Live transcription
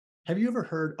Have you ever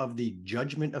heard of the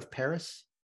Judgement of Paris?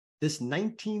 This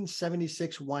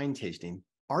 1976 wine tasting,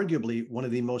 arguably one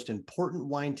of the most important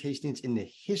wine tastings in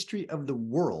the history of the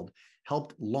world,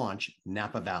 helped launch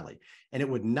Napa Valley. And it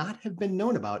would not have been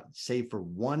known about save for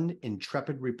one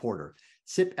intrepid reporter.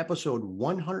 SIP episode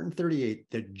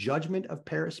 138, The Judgement of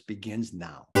Paris, begins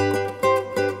now.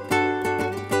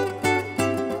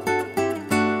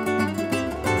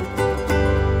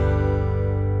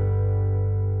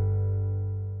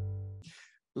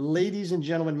 Ladies and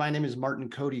gentlemen, my name is Martin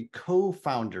Cody,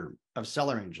 co-founder of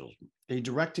Cellar Angels, a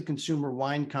direct-to-consumer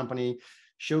wine company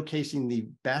showcasing the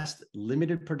best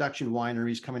limited production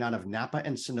wineries coming out of Napa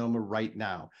and Sonoma right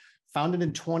now. Founded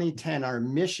in 2010, our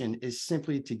mission is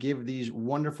simply to give these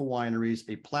wonderful wineries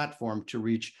a platform to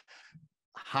reach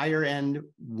higher-end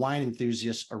wine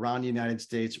enthusiasts around the United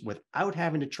States without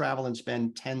having to travel and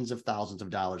spend tens of thousands of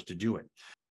dollars to do it.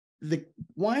 The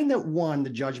wine that won the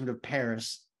Judgement of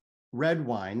Paris, red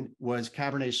wine, was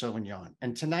Cabernet Sauvignon.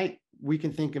 And tonight we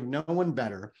can think of no one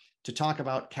better to talk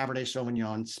about Cabernet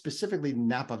Sauvignon, specifically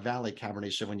Napa Valley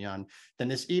Cabernet Sauvignon, than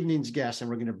this evening's guest. And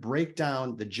we're going to break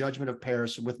down the Judgement of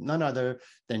Paris with none other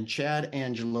than Chad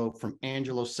Angelo from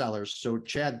Angelo Cellars. So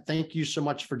Chad, thank you so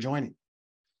much for joining.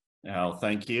 Well,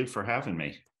 thank you for having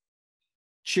me.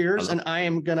 Cheers. And I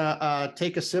am going to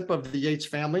take a sip of the Yates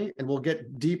Family, and we'll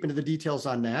get deep into the details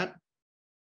on that.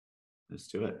 Let's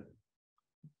do it.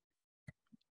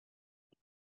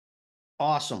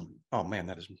 Awesome. Oh man,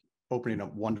 that is opening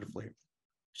up wonderfully.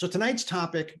 So tonight's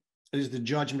topic is the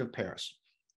Judgement of Paris.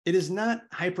 It is not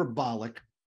hyperbolic.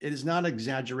 It is not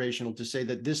exaggerational to say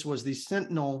that this was the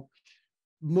sentinel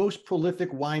most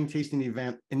prolific wine tasting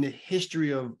event in the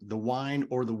history of the wine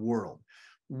or the world.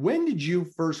 When did you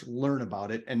first learn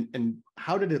about it, and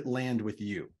how did it land with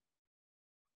you?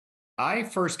 I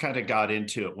first kind of got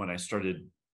into it when I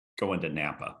started going to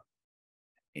Napa.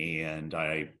 And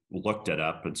I looked it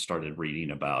up and started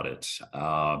reading about it.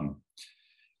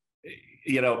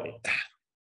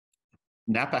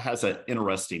 Napa has an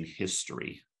interesting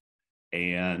history,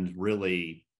 and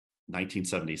really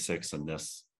 1976 and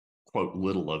this quote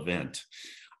little event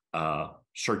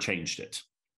sure changed it.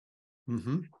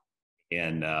 Mm-hmm.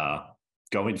 And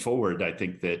going forward, I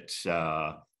think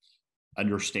that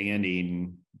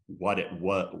understanding what it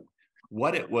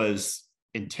was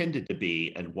intended to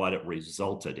be and what it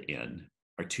resulted in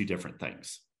are two different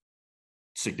things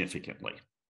significantly.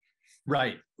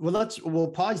 Right. Well, we'll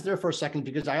pause there for a second,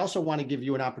 because I also want to give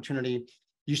you an opportunity.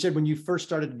 You said when you first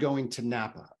started going to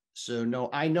Napa. So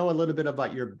I know a little bit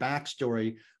about your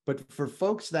backstory, but for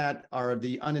folks that are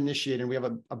the uninitiated, and we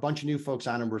have a bunch of new folks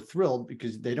on, and we're thrilled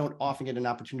because they don't often get an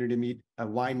opportunity to meet a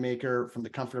winemaker from the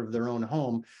comfort of their own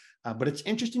home. But it's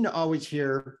interesting to always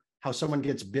hear how someone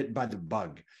gets bit by the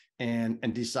bug and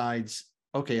decides,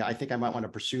 okay, I think I might want to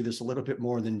pursue this a little bit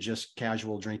more than just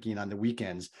casual drinking on the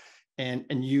weekends. And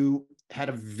you had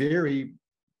a very,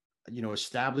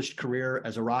 established career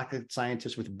as a rocket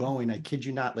scientist with Boeing. I kid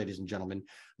you not, ladies and gentlemen.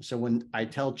 So when I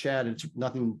tell Chad it's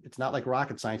not like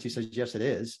rocket science, he says, yes, it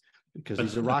is, because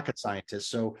he's a rocket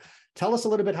scientist. So tell us a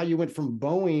little bit how you went from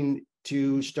Boeing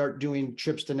to start doing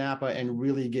trips to Napa and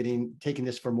really taking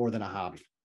this for more than a hobby.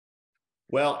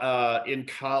 Well, in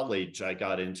college, I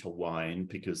got into wine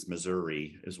because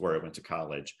Missouri is where I went to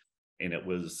college. And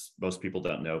most people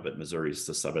don't know, but Missouri is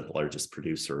the seventh largest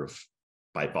producer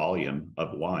by volume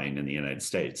of wine in the United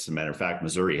States. As a matter of fact,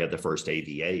 Missouri had the first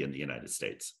AVA in the United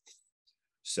States.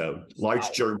 So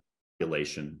large German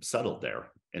population settled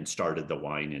there and started the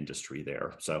wine industry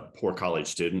there. So poor college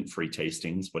student, free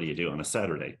tastings. What do you do on a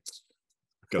Saturday?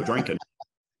 Go drinking.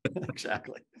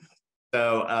 Exactly.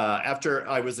 So after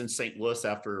I was in St. Louis,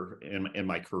 in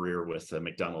my career with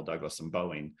McDonnell Douglas and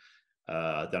Boeing,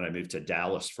 then I moved to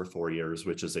Dallas for 4 years,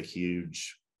 which is a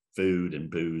huge food and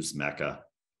booze mecca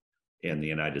in the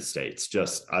United States.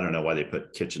 Just, I don't know why they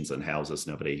put kitchens in houses.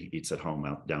 Nobody eats at home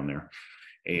out down there.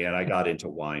 And I got into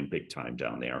wine big time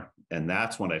down there. And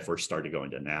that's when I first started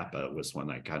going to Napa. It was when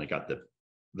I kind of got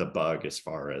the bug as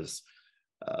far as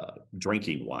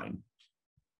drinking wine.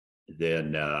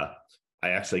 Then I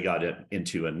actually got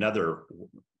into a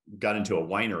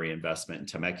winery investment in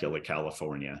Temecula,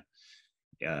 California,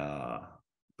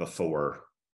 before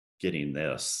getting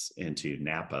this into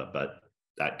Napa, but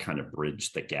that kind of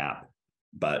bridged the gap.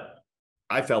 But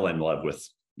I fell in love with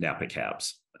Napa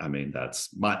Cabs. I mean, that's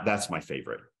my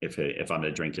favorite. If I'm going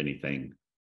to drink anything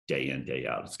day in, day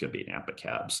out, it's going to be Napa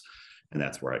Cabs. And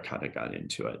that's where I kind of got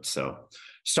into it. So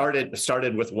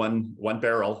started with one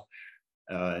barrel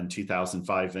in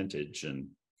 2005 vintage, and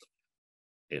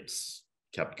it's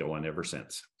kept going ever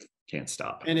since. Can't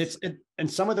stop.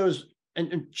 And some of those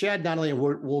and Chad, not only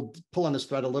we'll pull on this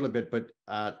thread a little bit, but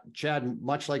Chad,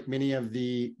 much like many of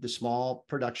the small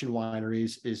production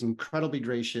wineries, is incredibly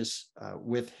gracious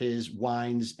with his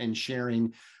wines and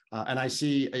sharing. And I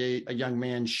see a young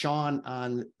man, Sean,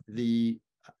 on the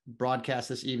broadcast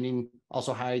this evening.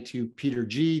 Also, hi to Peter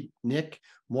G, Nick,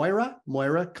 Moira,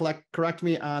 correct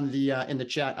me on the in the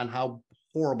chat on how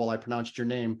horrible I pronounced your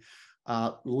name.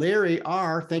 Larry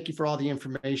R, thank you for all the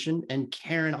information. And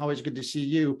Karen, always good to see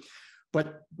you.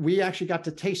 But we actually got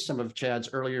to taste some of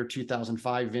Chad's earlier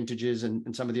 2005 vintages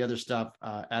and some of the other stuff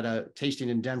at a tasting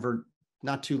in Denver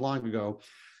not too long ago.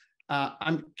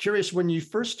 I'm curious when you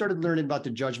first started learning about the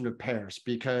Judgement of Paris,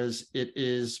 because it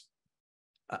is,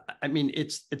 I mean,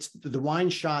 it's the wine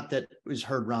shot that is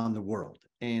heard around the world.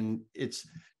 And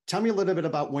tell me a little bit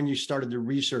about when you started to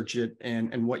research it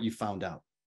and what you found out.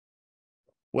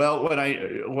 Well,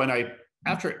 I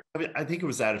think it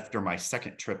was after my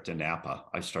second trip to Napa,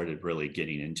 I started really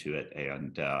getting into it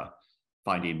and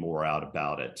finding more out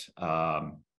about it.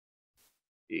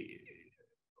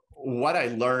 What I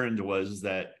learned was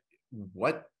that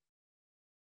Oh,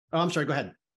 I'm sorry, go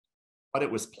ahead. What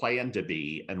it was planned to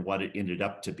be and what it ended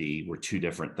up to be were two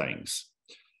different things.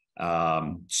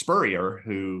 Spurrier,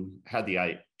 who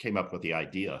came up with the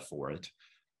idea for it,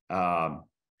 was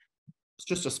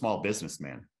just a small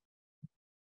businessman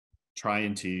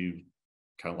trying to,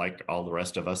 kind of like all the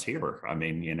rest of us here, I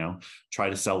mean, try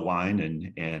to sell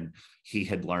wine, and he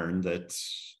had learned that,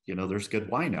 there's good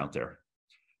wine out there.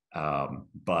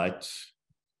 But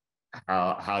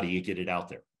how do you get it out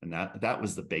there? And that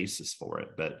was the basis for it.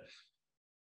 But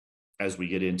as we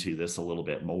get into this a little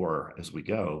bit more as we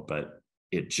go, but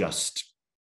it just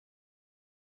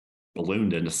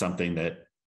ballooned into something that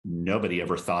nobody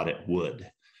ever thought it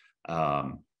would.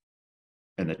 And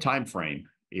the time frame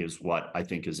is what I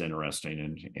think is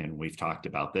interesting. And we've talked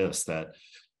about this, that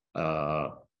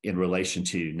in relation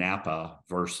to Napa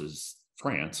versus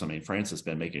France, I mean, France has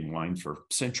been making wine for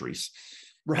centuries.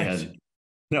 Right. And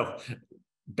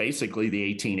basically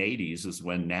the 1880s is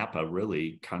when Napa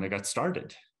really kind of got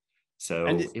started. So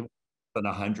it was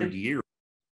 100 years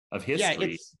of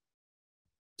history.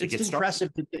 Yeah, it's impressive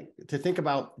to think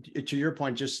about, to your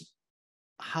point, just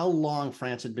how long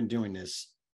France had been doing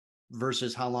this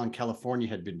versus how long California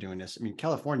had been doing this. I mean,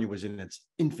 California was in its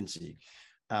infancy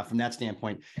from that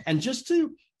standpoint. And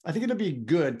I think it'll be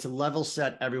good to level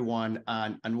set everyone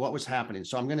on what was happening.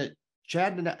 So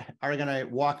Chad and I are going to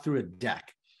walk through a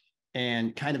deck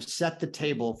and kind of set the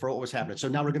table for what was happening. So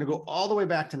now we're going to go all the way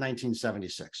back to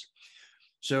 1976.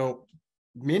 So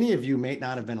many of you may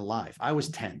not have been alive. I was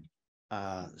 10.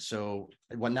 So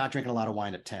not drinking a lot of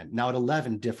wine at 10. Now at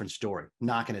 11, different story,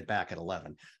 knocking it back at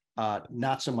 11.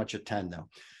 Not so much at 10 though.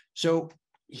 So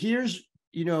here's,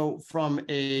 from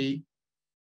a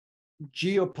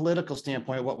geopolitical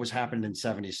standpoint, what was happening in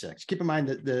 76. Keep in mind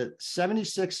that the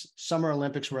 76 Summer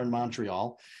Olympics were in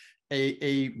Montreal.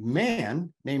 A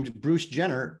man named Bruce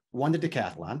Jenner won the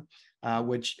decathlon,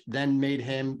 which then made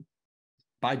him,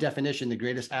 by definition, the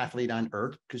greatest athlete on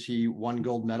earth, because he won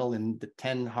gold medal in the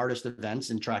 10 hardest events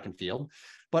in track and field.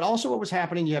 But also what was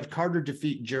happening, you have Carter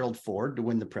defeat Gerald Ford to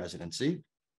win the presidency.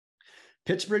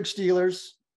 Pittsburgh Steelers,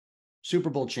 Super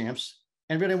Bowl champs.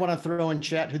 Anybody want to throw in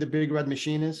chat who the Big Red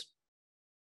Machine is?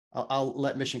 I'll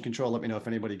let Mission Control let me know if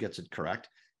anybody gets it correct.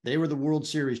 They were the World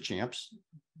Series champs.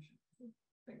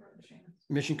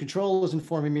 Mission Control is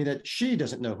informing me that she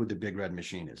doesn't know who the Big Red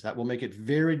Machine is. That will make it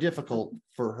very difficult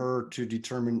for her to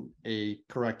determine a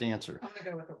correct answer. I'm going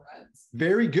to go with the Reds.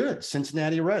 Very good.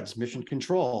 Cincinnati Reds, Mission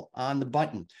Control on the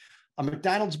button. A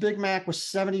McDonald's Big Mac was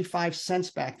 75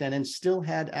 cents back then and still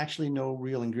had actually no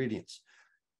real ingredients.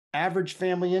 Average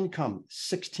family income,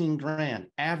 16 grand.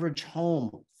 Average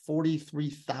home,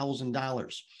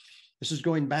 $43,000. This is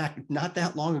going back not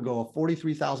that long ago. A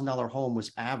 $43,000 home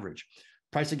was average.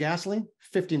 Price of gasoline,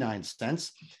 59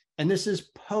 cents. And this is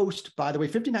post, by the way,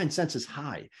 59 cents is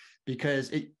high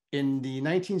because in the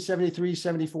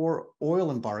 1973-74 oil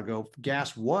embargo,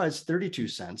 gas was 32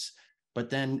 cents. But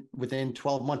then within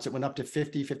 12 months, it went up to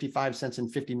 50, 55 cents and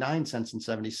 59 cents in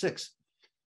 76.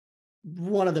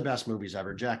 One of the best movies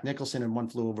ever. Jack Nicholson in One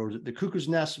Flew Over the Cuckoo's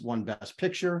Nest won Best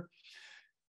Picture.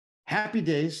 Happy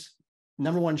Days,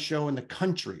 #1 show in the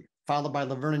country, followed by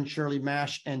Laverne and Shirley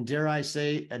MASH, and dare I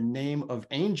say, A Name of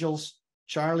Angels,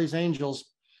 Charlie's Angels.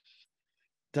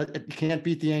 It can't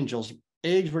beat the Angels.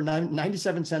 Eggs were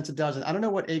 97 cents a dozen. I don't know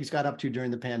what eggs got up to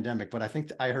during the pandemic, but I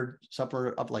think I heard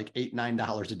somewhere up like $8,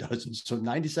 $9 a dozen. So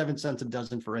 97 cents a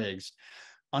dozen for eggs.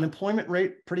 Unemployment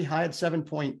rate pretty high at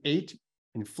 7.8.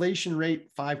 Inflation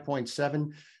rate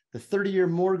 5.7. The 30-year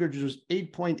mortgage was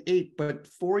 8.8, but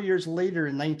 4 years later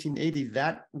in 1980,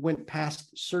 that went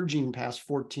surging past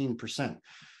 14%.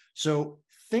 So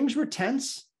things were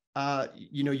tense.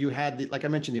 You had, like I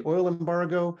mentioned, the oil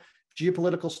embargo,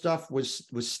 geopolitical stuff was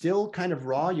still kind of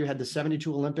raw. You had the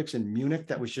 72 Olympics in Munich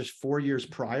that was just 4 years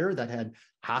prior that had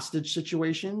hostage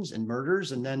situations and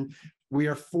murders. And then we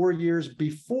are 4 years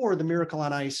before the Miracle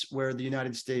on Ice, where the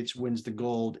United States wins the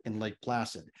gold in Lake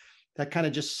Placid. That kind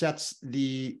of just sets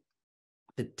the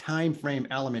time frame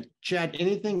element. Chad,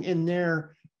 anything in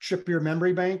there trip your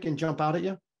memory bank and jump out at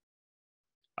you?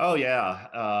 Oh yeah.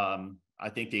 I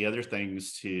think the other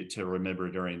things to remember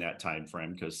during that time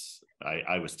frame, because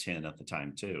I was 10 at the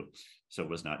time too, so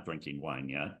was not drinking wine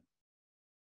yet.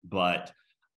 But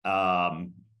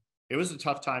it was a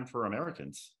tough time for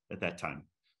Americans at that time,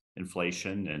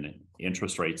 inflation and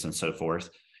interest rates and so forth.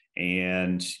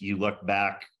 And you look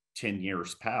back 10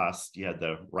 years past, you had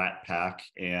the Rat Pack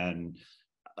and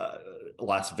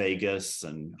Las Vegas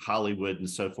and Hollywood and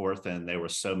so forth, and there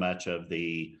was so much of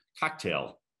the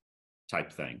cocktail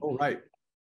type thing. Oh, right.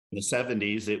 In the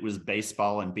 70s, it was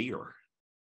baseball and beer.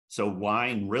 So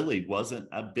wine really wasn't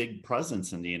a big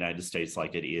presence in the United States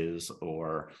like it is,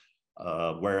 or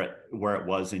where it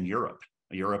was in Europe.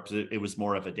 Europe, it was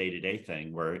more of a day-to-day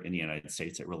thing, where in the United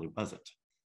States, it really wasn't.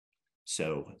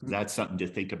 So that's something to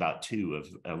think about too,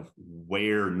 of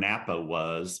where Napa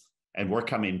was. And we're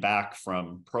coming back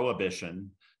from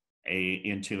prohibition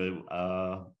into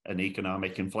an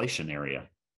economic inflation area.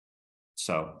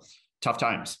 So tough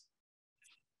times.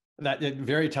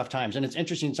 Very tough times. And it's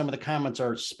interesting, some of the comments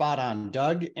are spot on.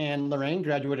 Doug and Lorraine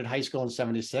graduated high school in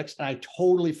 76. And I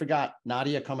totally forgot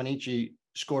Nadia Comaneci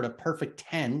scored a perfect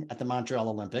 10 at the Montreal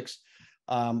Olympics.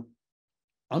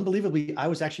 Unbelievably, I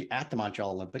was actually at the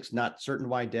Montreal Olympics, not certain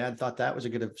why Dad thought that was a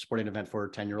good sporting event for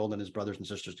a 10-year-old and his brothers and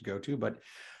sisters to go to, but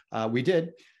we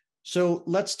did. So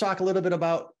let's talk a little bit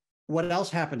about what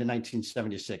else happened in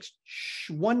 1976.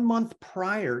 1 month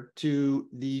prior to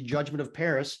the Judgment of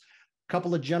Paris, a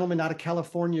couple of gentlemen out of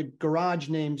California garage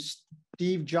named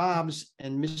Steve Jobs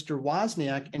and Mr.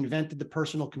 Wozniak invented the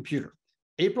personal computer.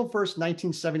 April 1st,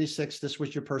 1976, this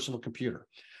was your personal computer.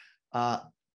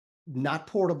 Not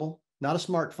portable, not a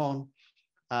smartphone.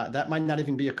 That might not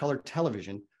even be a color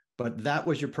television, but that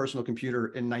was your personal computer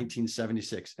in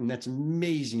 1976. And that's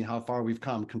amazing how far we've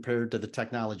come compared to the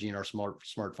technology in our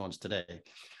smartphones today.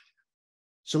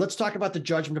 So let's talk about the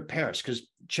Judgment of Paris, because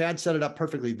Chad set it up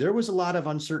perfectly. There was a lot of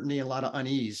uncertainty, a lot of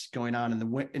unease going on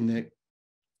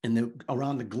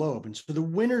around the globe. And so the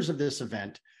winners of this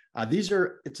event,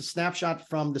 it's a snapshot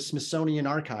from the Smithsonian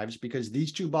archives, because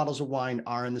these two bottles of wine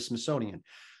are in the Smithsonian.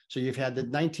 So you've had the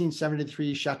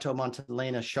 1973 Chateau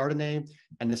Montelena Chardonnay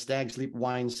and the Stag's Leap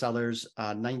Wine Cellars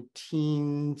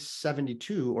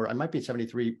 1972, or I might be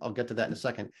 73, I'll get to that in a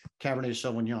second, Cabernet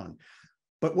Sauvignon.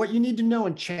 But what you need to know,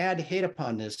 and Chad hit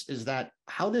upon this, is that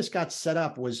how this got set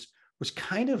up was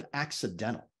kind of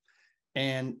accidental.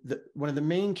 And one of the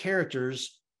main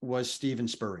characters was Stephen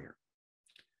Spurrier.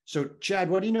 So Chad,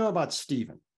 what do you know about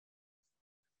Stephen?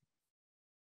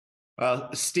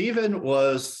 Stephen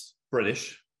was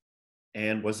British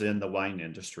and was in the wine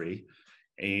industry.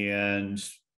 And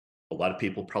a lot of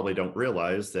people probably don't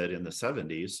realize that in the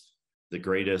 70s, the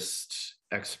greatest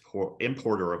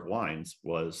importer of wines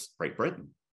was Great Britain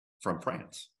from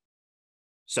France.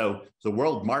 So the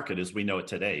world market as we know it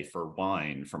today for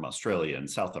wine from Australia and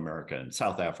South America and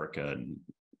South Africa, and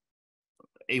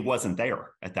it wasn't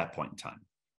there at that point in time.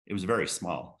 It was very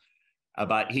small.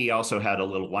 But he also had a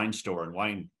little wine store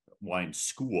and wine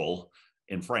school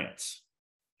in France.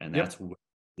 And that's where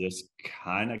this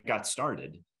kind of got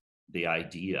started, the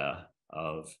idea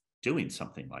of doing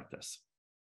something like this.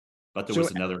 But there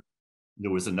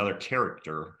was another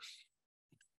character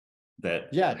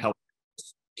that helped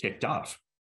kicked off.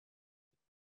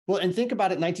 Well, and think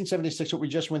about it, 1976, what we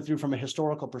just went through from a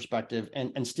historical perspective,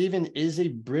 and Stephen is a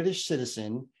British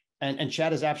citizen, and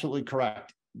Chad is absolutely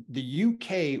correct. The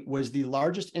UK was the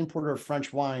largest importer of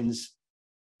French wines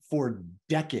for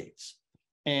decades.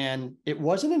 And it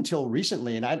wasn't until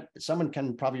recently, and someone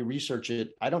can probably research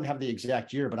it. I don't have the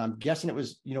exact year, but I'm guessing it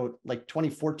was, like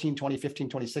 2014, 2015,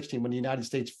 2016, when the United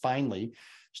States finally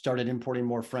started importing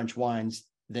more French wines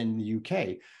than the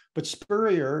UK. But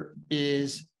Spurrier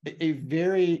is a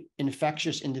very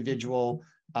infectious individual,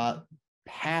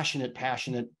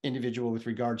 passionate individual with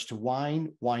regards to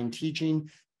wine teaching,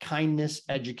 kindness,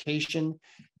 education.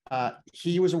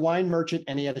 He was a wine merchant,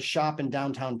 and he had a shop in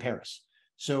downtown Paris.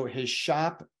 So his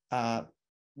shop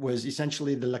was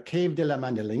essentially the La Cave de la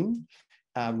Madeleine,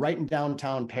 right in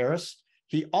downtown Paris.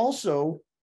 He also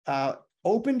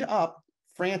opened up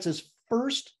France's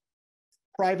first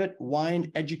private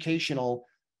wine educational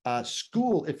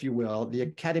school, if you will, the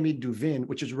Académie du Vin,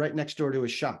 which is right next door to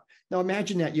his shop. Now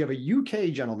imagine that you have a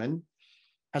UK gentleman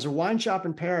has a wine shop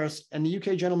in Paris, and the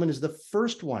UK gentleman is the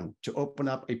first one to open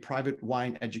up a private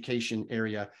wine education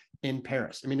area in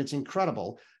Paris. I mean, it's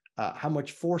incredible how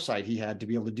much foresight he had to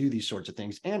be able to do these sorts of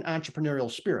things, and entrepreneurial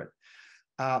spirit.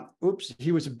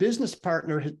 He was a business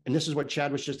partner, and this is what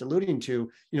Chad was just alluding to.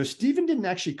 You know, Stephen didn't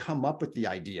actually come up with the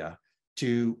idea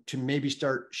to maybe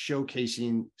start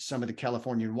showcasing some of the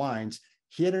Californian wines.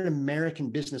 He had an American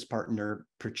business partner,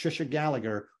 Patricia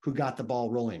Gallagher, who got the ball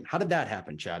rolling. How did that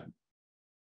happen, Chad?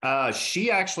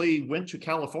 She actually went to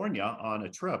California on a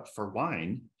trip for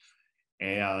wine.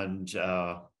 And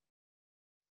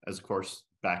as of course,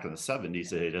 back in the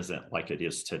 70s, it isn't like it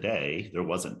is today. There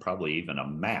wasn't probably even a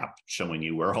map showing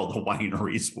you where all the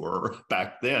wineries were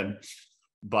back then.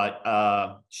 But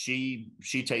she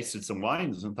tasted some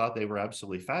wines and thought they were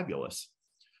absolutely fabulous.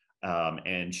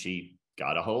 And she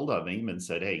got a hold of him and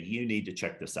said, hey, you need to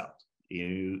check this out.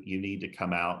 You need to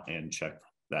come out and check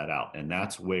that out. And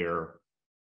that's where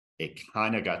it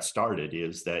kind of got started,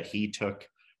 is that he took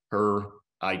her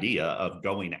idea of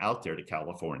going out there to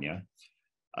California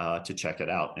to check it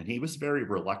out. And he was very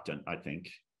reluctant, I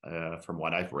think, from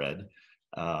what I've read,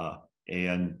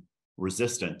 and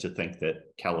resistant to think that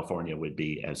California would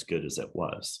be as good as it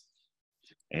was.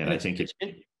 And I think it's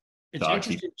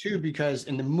interesting too, because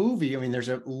in the movie, I mean, there's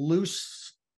a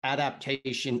loose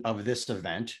adaptation of this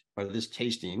event or this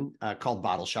tasting called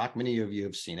Bottle Shock. Many of you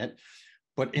have seen it,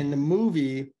 but in the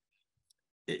movie,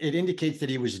 it indicates that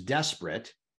he was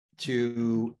desperate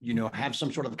to, you know, have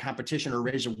some sort of a competition or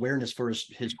raise awareness for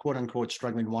his quote unquote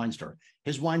struggling wine store.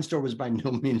 His wine store was by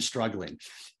no means struggling.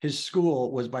 His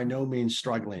school was by no means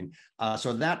struggling.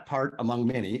 So that part, among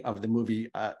many of the movie,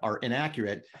 are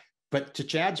inaccurate. But to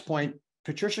Chad's point,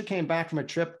 Patricia came back from a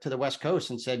trip to the West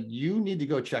Coast and said, you need to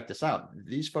go check this out.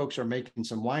 These folks are making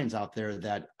some wines out there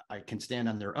that I can stand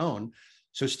on their own.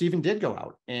 So Stephen did go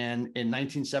out, and in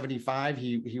 1975,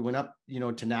 he went up, you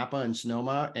know, to Napa and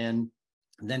Sonoma, and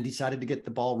then decided to get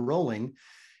the ball rolling.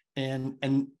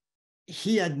 And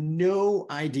he had no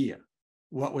idea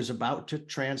what was about to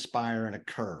transpire and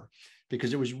occur,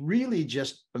 because it was really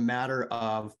just a matter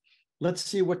of, let's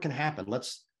see what can happen.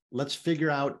 Let's figure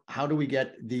out how do we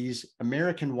get these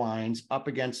American wines up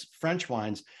against French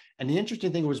wines. And the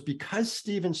interesting thing was, because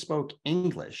Stephen spoke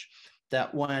English,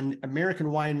 that when American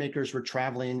winemakers were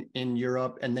traveling in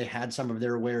Europe and they had some of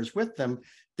their wares with them,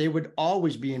 they would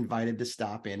always be invited to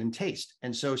stop in and taste.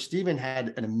 And so Stephen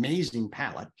had an amazing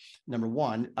palate, number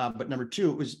one, but number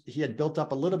two, he had built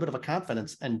up a little bit of a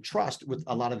confidence and trust with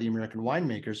a lot of the American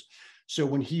winemakers. So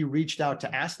when he reached out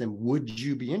to ask them, would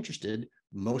you be interested?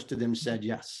 Most of them said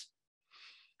yes.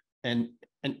 And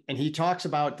he talks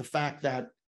about the fact that,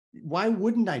 why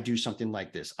wouldn't I do something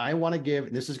like this? I want to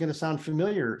give, this is going to sound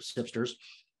familiar, Sipsters,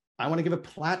 I want to give a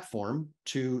platform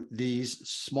to these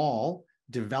small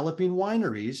developing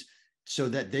wineries so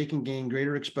that they can gain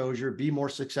greater exposure, be more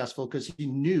successful, because he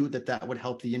knew that that would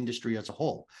help the industry as a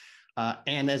whole.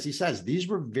 And as he says, these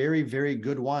were very, very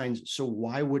good wines. So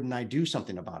why wouldn't I do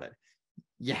something about it?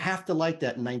 You have to like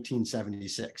that in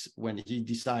 1976, when he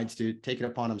decides to take it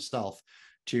upon himself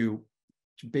to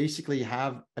basically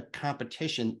have a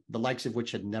competition, the likes of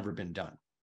which had never been done.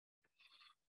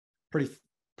 Pretty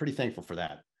thankful for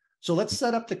that. So let's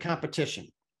set up the competition.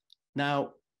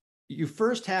 Now, you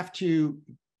first have to,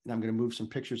 and I'm going to move some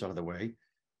pictures out of the way,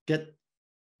 get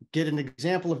an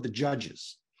example of the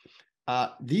judges.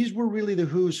 These were really the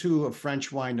who's who of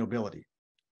French wine nobility.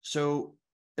 So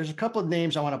there's a couple of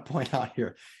names I want to point out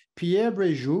here. Pierre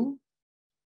Bréjou,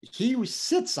 he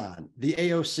sits on the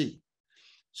AOC.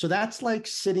 So that's like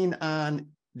sitting on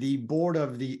the board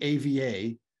of the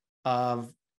AVA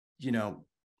of, you know,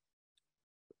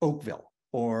 Oakville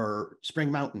or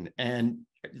Spring Mountain. And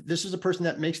this is a person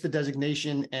that makes the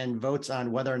designation and votes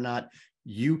on whether or not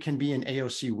you can be an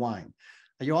AOC wine.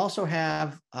 You also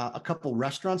have a couple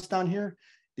restaurants down here.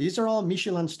 These are all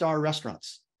Michelin star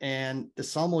restaurants. And the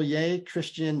sommelier,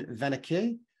 Christian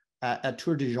Venequet at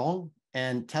Tour de Jean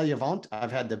and Taillevent,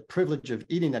 I've had the privilege of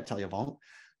eating at Taillevent.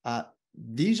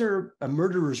 These are a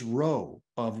murderer's row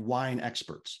of wine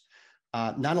experts.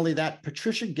 Not only that,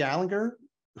 Patricia Gallagher,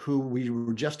 who we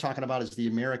were just talking about as the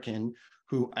American,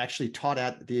 who actually taught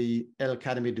at the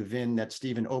Académie du Vin that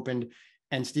Stephen opened,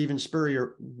 and Stephen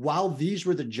Spurrier, while these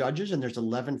were the judges, and there's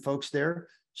 11 folks there,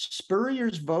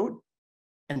 Spurrier's vote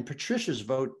and Patricia's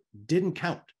vote didn't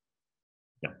count.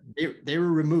 Yeah. They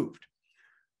were removed.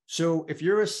 So if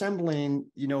you're assembling,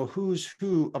 you know, who's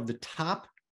who of the top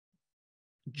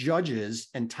judges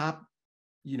and top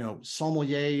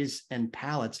sommeliers and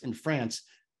palates in France,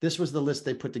 this was the list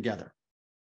they put together.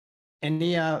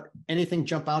 Anything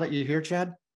jump out at you here,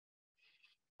 Chad?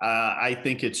 I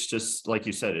think it's just like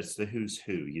you said, it's the who's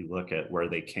who. You look at where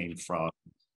they came from,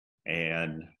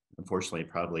 and unfortunately,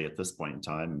 probably at this point in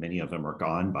time, many of them are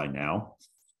gone by now,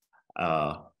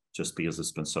 just because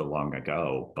it's been so long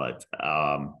ago. But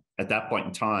at that point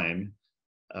in time,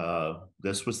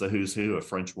 this was the who's who of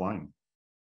French wine.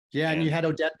 Yeah, and you had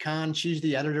Odette Kahn. She's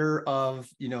the editor of,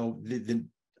 the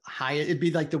high. It'd be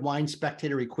like the Wine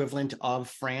Spectator equivalent of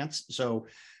France. So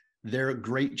they're a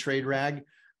great trade rag.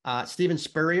 Stephen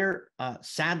Spurrier,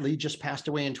 sadly, just passed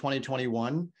away in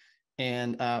 2021,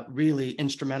 and really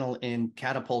instrumental in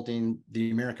catapulting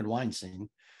the American wine scene.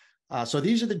 So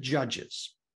these are the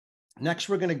judges. Next,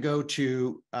 we're going to go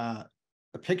to a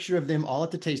picture of them all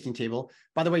at the tasting table.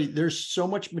 By the way, there's so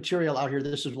much material out here.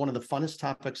 This is one of the funnest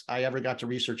topics I ever got to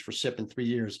research for SIP in 3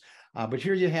 years. But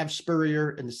here you have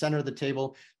Spurrier in the center of the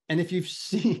table. And if you've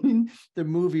seen the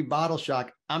movie Bottle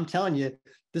Shock, I'm telling you,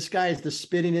 this guy is the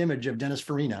spitting image of Dennis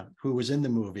Farina, who was in the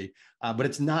movie, but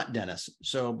it's not Dennis.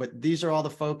 But these are all the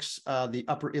folks, the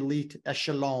upper elite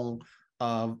echelon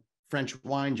of French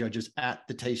wine judges at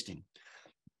the tasting.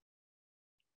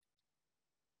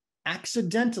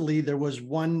 Accidentally, there was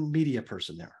one media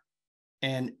person there.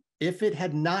 And if it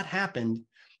had not happened,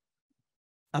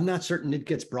 I'm not certain it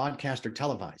gets broadcast or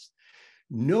televised.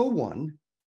 No one,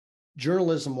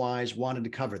 journalism-wise, wanted to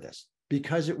cover this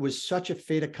because it was such a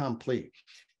fait accompli.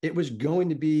 It was going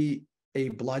to be a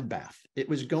bloodbath. It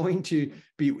was going to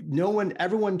be,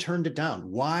 everyone turned it down.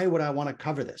 Why would I want to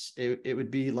cover this? It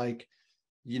would be like,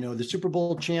 the Super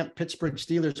Bowl champ Pittsburgh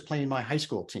Steelers playing my high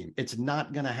school team. It's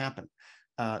not going to happen.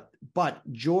 But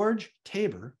George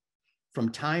Tabor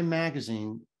from Time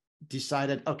Magazine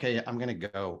decided, okay, I'm going to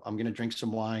go. I'm going to drink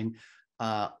some wine.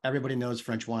 Everybody knows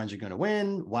French wines are going to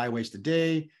win. Why waste a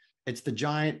day? It's the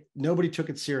giant. Nobody took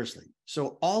it seriously.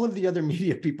 So all of the other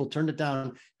media people turned it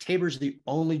down. Tabor's the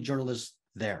only journalist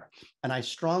there. And I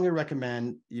strongly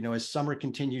recommend, as summer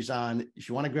continues on, if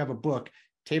you want to grab a book,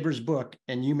 Tabor's book,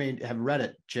 and you may have read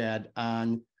it, Chad,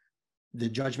 on the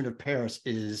Judgment of Paris,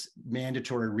 is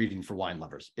mandatory reading for wine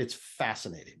lovers. It's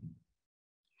fascinating.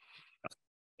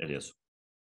 It is.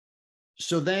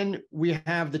 So then we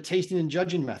have the tasting and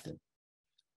judging method,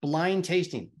 blind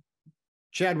tasting.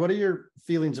 Chad, what are your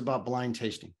feelings about blind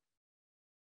tasting?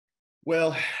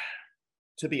 Well,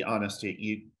 to be honest,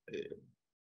 a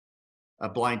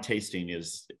blind tasting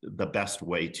is the best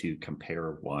way to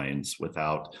compare wines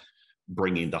without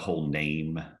bringing the whole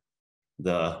name,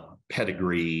 the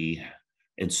pedigree,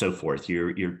 and so forth.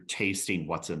 You're tasting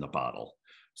what's in the bottle.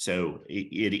 So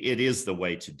it is the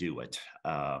way to do it.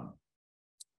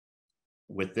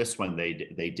 With this one,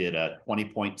 they did a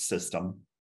 20-point system.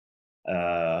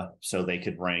 So they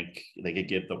could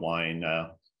give the wine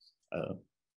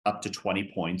up to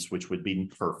 20 points, which would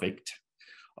be perfect,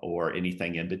 or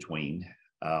anything in between.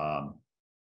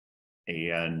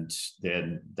 And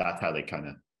then that's how they kind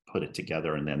of put it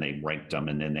together, and then they ranked them,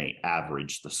 and then they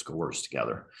averaged the scores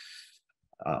together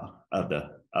of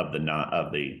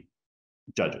the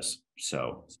judges.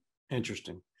 So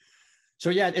interesting. So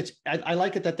yeah, I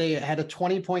like it that they had a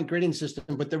 20-point grading system,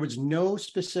 but there was no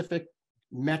specific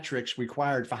metrics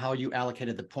required for how you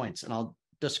allocated the points. And I'll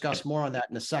discuss more on that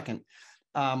in a second.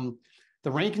 The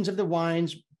rankings of the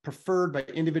wines preferred by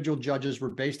individual judges were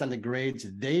based on the grades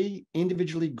they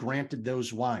individually granted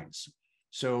those wines.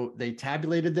 So they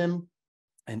tabulated them.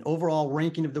 An overall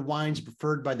ranking of the wines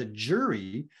preferred by the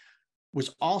jury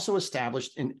was also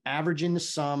established in averaging the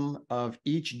sum of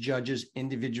each judge's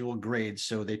individual grades.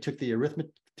 So they took the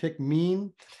arithmetic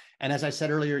mean. And as I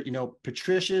said earlier,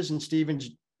 Patricia's and Stephen's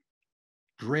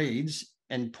grades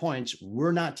and points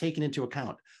were not taken into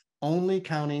account, only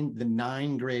counting the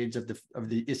 9 grades of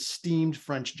the esteemed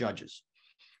French judges.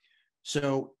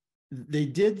 So they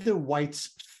did the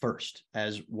whites first,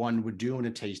 as one would do in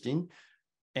a tasting.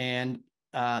 And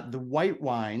the white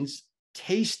wines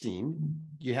tasting,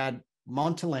 you had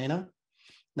Montelena,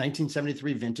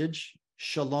 1973 vintage,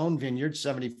 Chalon Vineyard,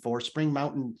 74, Spring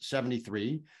Mountain,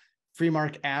 73,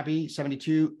 Freemark Abbey,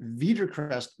 72,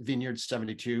 Vidercrest Vineyard,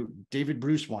 72, David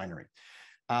Bruce Winery.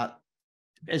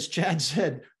 As Chad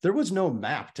said, there was no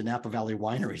map to Napa Valley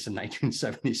wineries in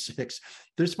 1976.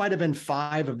 This might have been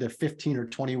 5 of the 15 or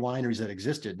 20 wineries that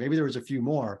existed. Maybe there was a few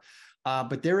more,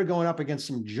 but they were going up against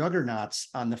some juggernauts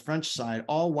on the French side,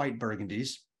 all white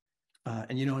Burgundies.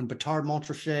 And, in Batard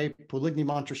Montrachet, Pouligny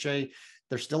Montrachet,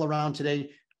 they're still around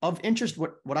today. Of interest,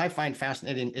 what I find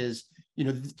fascinating is,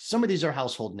 some of these are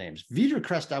household names.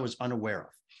 Vidercrest I was unaware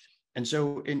of. And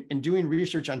so in doing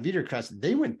research on Wiedercrest,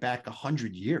 they went back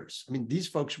 100 years. I mean, these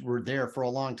folks were there for a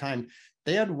long time.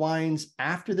 They had wines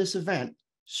after this event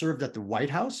served at the White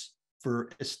House for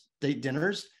state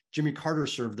dinners. Jimmy Carter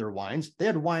served their wines. They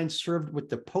had wines served with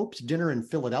the Pope's dinner in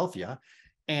Philadelphia.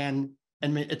 And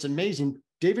it's amazing.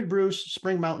 David Bruce,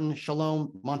 Spring Mountain,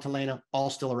 Shalom, Montelena, all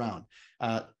still around.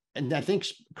 And I think,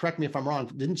 correct me if I'm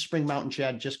wrong, didn't Spring Mountain,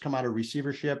 Chad, just come out of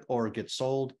receivership or get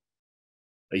sold?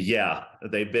 Yeah,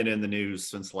 they've been in the news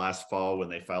since last fall when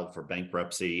they filed for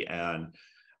bankruptcy, and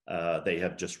they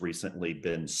have just recently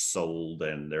been sold,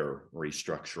 and they're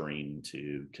restructuring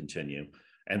to continue.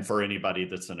 And for anybody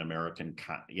that's an American,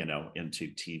 into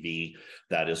TV,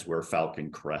 that is where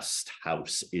Falcon Crest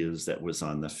House is. That was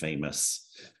on the famous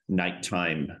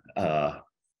nighttime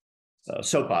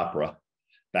soap opera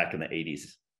back in the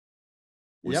 80s.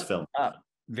 Was filmed.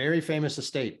 Very famous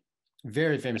estate.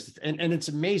 Very famous. And it's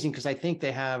amazing because I think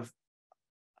they have,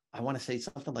 I want to say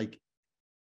something like,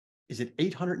 is it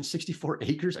 864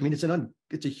 acres? I mean, it's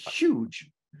a huge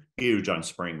on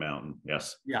Spring Mountain.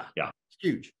 Yes. Yeah. It's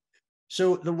huge.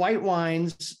 So the white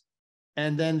wines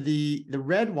and then the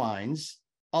red wines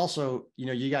also,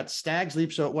 you got Stag's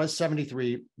Leap. So it was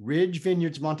 73, Ridge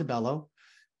Vineyards, Montebello,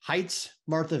 Heights,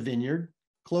 Martha Vineyard,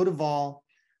 Clos de Val,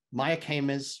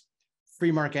 Mayacamas,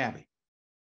 Freemark Abbey.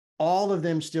 All of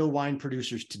them still wine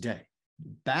producers today.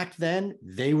 Back then,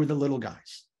 they were the little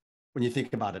guys. When you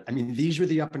think about it, I mean, these were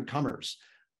the up and comers.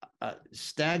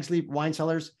 Stag's Leap Wine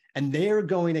Cellars, and they're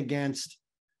going against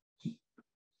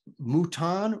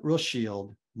Mouton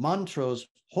Rothschild, Montrose,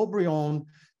 Haut-Brion,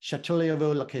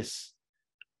 Châteauneuf-du-Lac.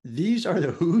 These are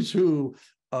the who's who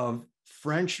of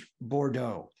French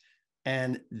Bordeaux.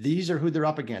 And these are who they're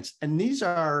up against. And these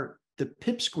are the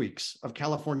pipsqueaks of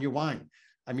California wine.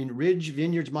 I mean, Ridge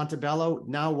Vineyards, Montebello,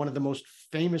 now one of the most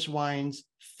famous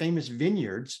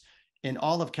vineyards in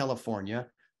all of California.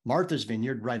 Martha's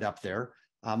Vineyard right up there.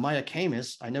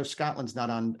 Mayacamas, I know Scotland's not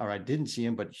on, or I didn't see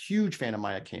him, but huge fan of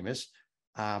Mayacamas.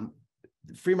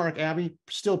 Freemark Abbey,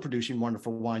 still producing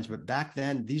wonderful wines, but back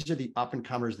then, these are the up and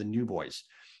comers, the new boys.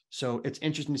 So it's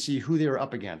interesting to see who they were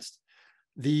up against.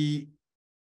 The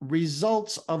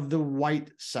results of the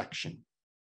white section.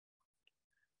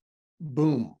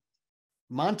 Boom.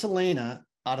 Montelena,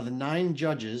 out of the 9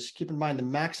 judges, keep in mind the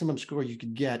maximum score you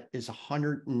could get is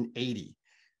 180.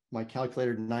 My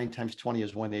calculator, 9 times 20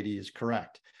 is 180 is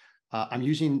correct. I'm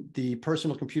using the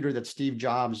personal computer that Steve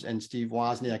Jobs and Steve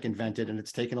Wozniak invented, and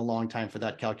it's taken a long time for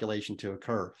that calculation to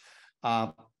occur.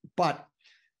 But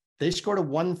they scored a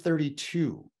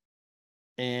 132.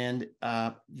 And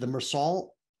the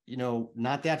Mersal,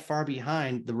 not that far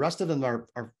behind. The rest of them are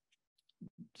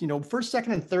first,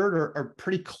 second, and third are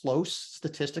pretty close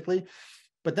statistically,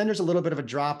 but then there's a little bit of a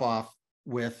drop off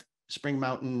with Spring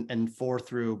Mountain and 4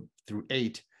 through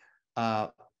 8.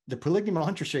 The Pouligny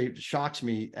Montrachet shocks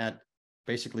me at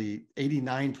basically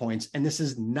 89 points, and this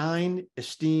is 9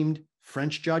 esteemed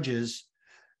French judges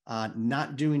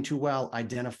not doing too well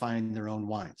identifying their own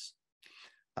wines.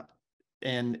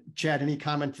 And Chad, any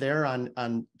comment there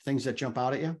on things that jump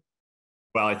out at you?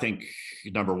 Well, I think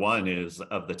number one is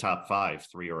of the top 5,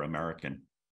 3 are American.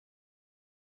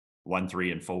 1,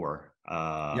 3, and 4.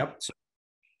 Yep. So,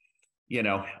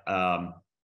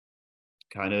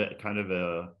 kind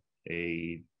of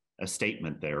a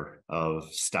statement there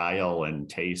of style and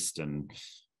taste and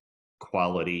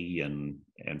quality and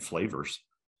flavors.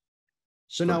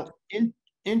 So now,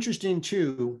 interesting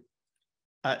too.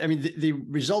 I mean, the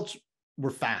results were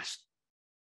fast,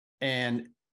 and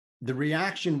the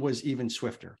reaction was even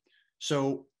swifter.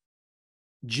 So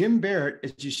Jim Barrett,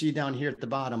 as you see down here at the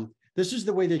bottom, this is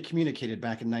the way they communicated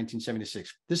back in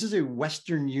 1976. This is a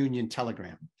Western Union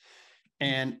telegram.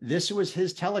 And this was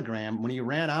his telegram when he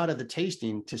ran out of the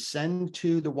tasting to send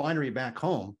to the winery back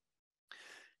home.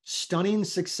 Stunning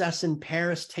success in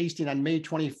Paris tasting on May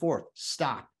 24th.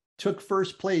 Stop. Took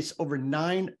first place over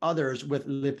 9 others with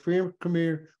Le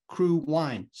Premier Cru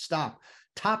wine. Stop.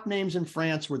 Top names in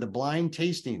France were the blind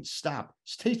tastings. Stop.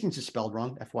 Tastings is spelled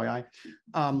wrong, FYI.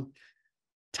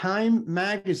 Time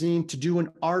magazine to do an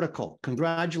article.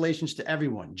 Congratulations to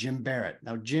everyone. Jim Barrett.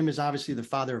 Now, Jim is obviously the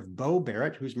father of Bo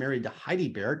Barrett, who's married to Heidi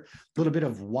Barrett. A little bit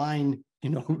of wine,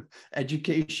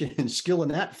 education and skill in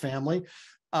that family.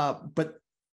 But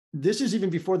this is even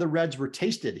before the Reds were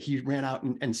tasted. He ran out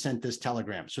and sent this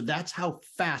telegram. So that's how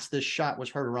fast this shot was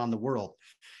heard around the world.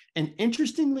 And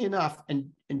interestingly enough,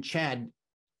 and Chad,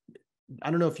 I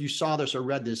don't know if you saw this or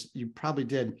read this, you probably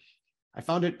did. I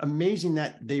found it amazing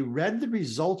that they read the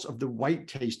results of the white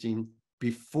tasting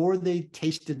before they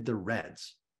tasted the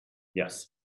reds. Yes.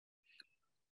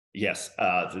 Yes,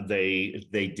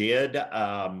 they did.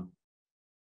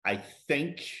 I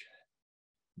think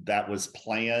that was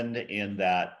planned in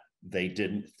that they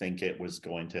didn't think it was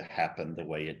going to happen the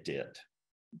way it did.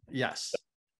 Yes.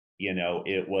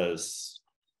 It was,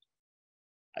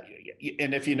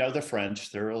 and if you know the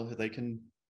French, they can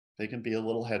be a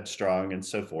little headstrong and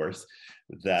so forth.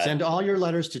 That send all your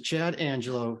letters to Chad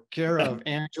Angelo, care of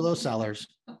Angelo Cellars.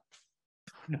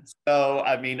 So,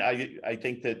 I mean, I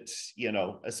think that,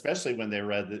 especially when they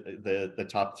read the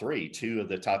top three, two of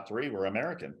the top three were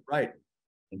American. Right.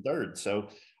 And third. So,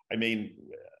 I mean,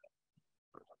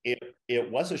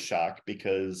 it was a shock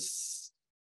because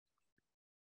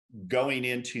going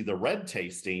into the red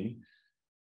tasting,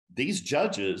 these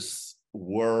judges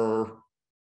were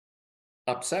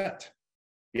upset.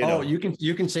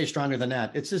 You can say stronger than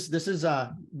that. It's just,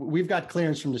 we've got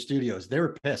clearance from the studios. They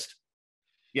were pissed.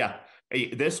 Yeah.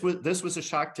 This was a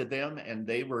shock to them, and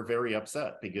they were very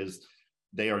upset because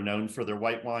they are known for their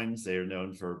white wines. They are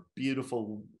known for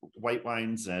beautiful white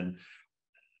wines, and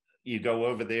you go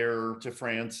over there to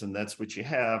France and that's what you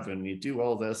have, and you do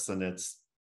all this, and it's,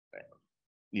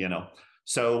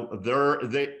 so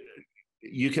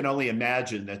you can only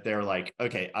imagine that they're like,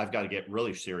 okay, I've got to get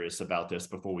really serious about this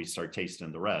before we start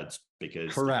tasting the reds,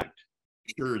 because correct.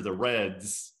 Sure, the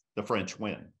reds, the French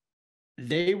win.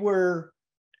 They were,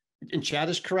 and Chad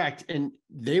is correct, and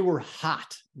they were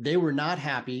hot. They were not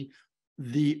happy.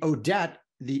 The Odette,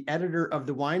 the editor of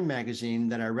the wine magazine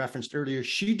that I referenced earlier,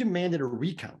 she demanded a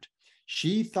recount.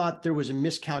 She thought there was a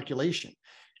miscalculation.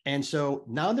 And so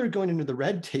now they're going into the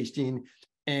red tasting,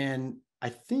 and I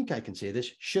think I can say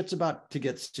this, shit's about to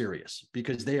get serious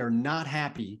because they are not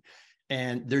happy.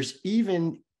 And there's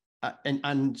even, and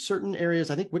on certain areas,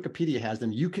 I think Wikipedia has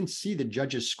them, you can see the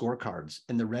judges' scorecards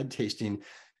in the red tasting.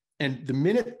 And the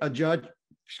minute a judge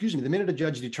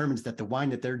determines that the wine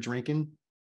that they're drinking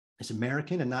is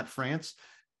American and not France,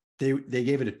 they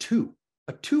gave it a 2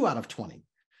 out of 20,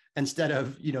 instead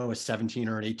of, a 17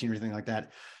 or an 18 or anything like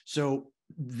that. So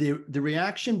the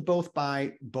reaction both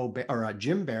by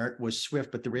Jim Barrett was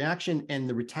swift, but the reaction and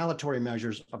the retaliatory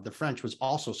measures of the French was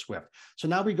also swift. So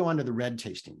now we go on to the red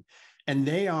tasting, and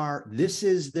this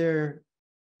is their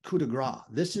coup de grace.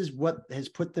 This is what has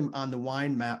put them on the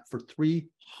wine map for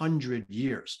 300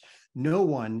 years. No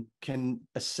one can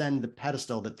ascend the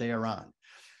pedestal that they are on.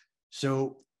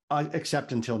 So,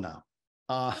 except until now.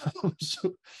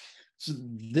 So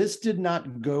this did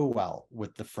not go well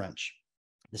with the French.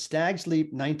 The Stag's Leap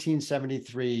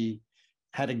 1973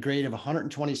 had a grade of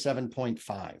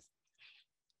 127.5.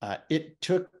 It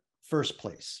took first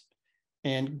place.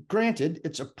 And granted,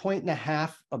 it's 1.5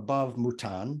 points above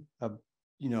Mouton,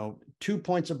 2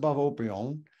 points above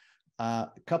Haut-Brion, a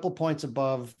couple points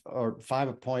above, or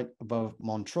 5 points above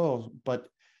Montreux. But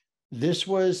this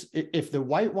was, if the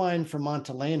white wine from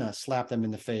Montelena slapped them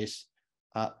in the face,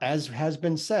 as has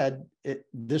been said,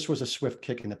 this was a swift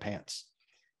kick in the pants.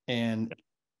 And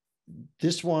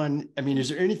this one, I mean, is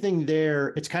there anything there?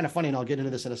 It's kind of funny, and I'll get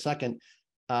into this in a second.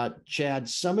 Chad,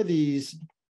 some of these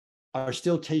are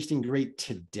still tasting great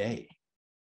today.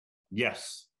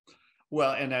 Yes.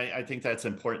 Well, and I think that's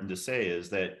important to say, is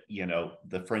that,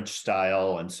 the French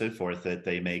style and so forth, that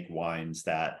they make wines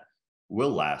that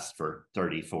will last for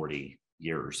 30, 40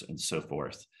 years and so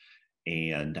forth.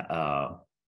 And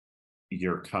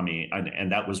you're coming,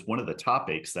 and that was one of the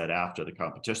topics that after the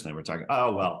competition, they were talking,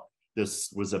 oh, well,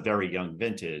 this was a very young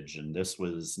vintage, and this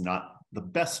was not the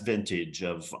best vintage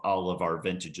of all of our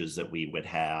vintages that we would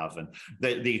have. And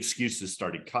the excuses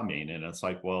started coming, and it's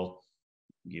like, well,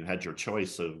 you had your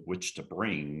choice of which to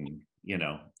bring,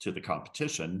 to the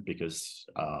competition, because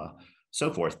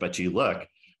so forth. But you look,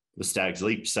 the Stag's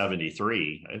Leap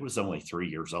 73, it was only 3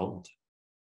 years old.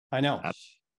 I know.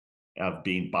 Of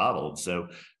being bottled. So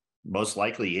most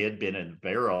likely it had been in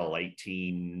barrel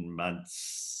 18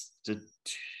 months to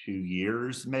 2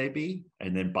 years maybe,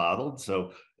 and then bottled.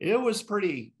 So it was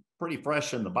pretty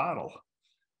fresh in the bottle.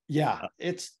 Yeah,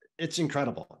 it's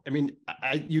incredible. I mean,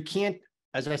 you can't,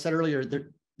 as I said earlier,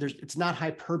 it's not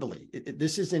hyperbole.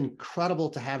 This is incredible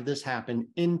to have this happen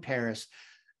in Paris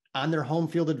on their home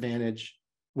field advantage,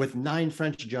 with 9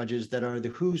 French judges that are the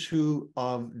who's who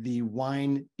of the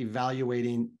wine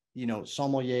evaluating,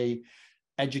 sommelier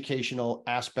educational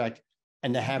aspect.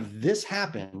 And to have this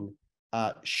happen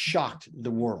shocked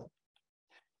the world.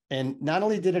 And not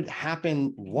only did it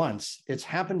happen once, it's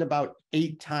happened about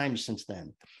 8 times since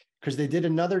then, because they did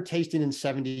another tasting in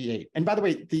 78. And by the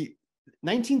way, the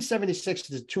 1976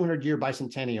 is the 200-year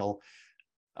bicentennial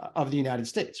of the United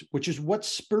States, which is what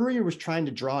Spurrier was trying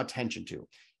to draw attention to.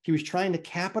 he was trying to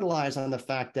capitalize on the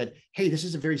fact that, hey, this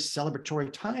is a very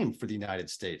celebratory time for the United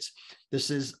States. This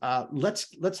is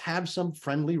let's have some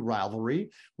friendly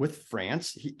rivalry with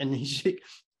France.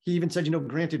 He even said,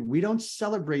 granted, we don't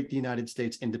celebrate the United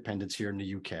States independence here in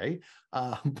the UK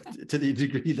to the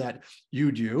degree that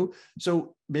you do.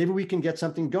 So maybe we can get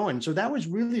something going. So that was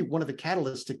really one of the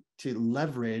catalysts to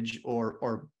leverage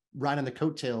or ride on the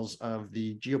coattails of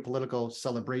the geopolitical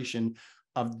celebration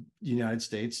of the United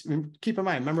States. I mean, keep in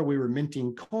mind, remember, we were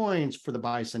minting coins for the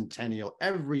bicentennial.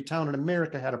 Every town in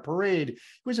America had a parade. It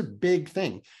was a big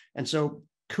thing. And so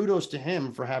kudos to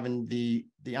him for having the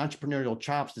entrepreneurial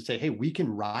chops to say, hey, we can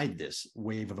ride this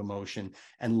wave of emotion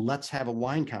and let's have a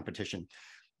wine competition.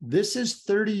 This is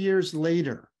 30 years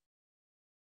later,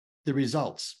 the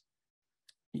results.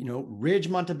 Ridge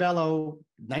Montebello,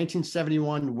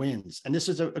 1971 wins. And this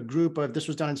is a group of, this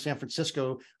was done in San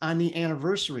Francisco on the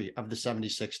anniversary of the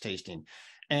 76 tasting.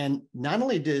 And not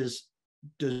only does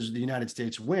the United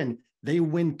States win, they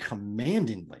win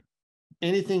commandingly.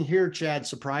 Anything here, Chad,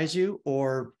 surprise you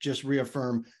or just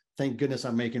reaffirm, thank goodness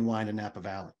I'm making wine in Napa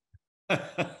Valley?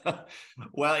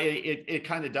 Well, it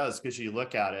kind of does, because you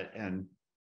look at it, and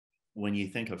when you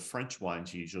think of French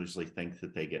wines, you usually think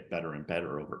that they get better and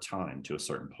better over time to a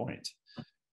certain point.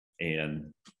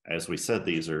 And as we said,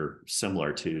 these are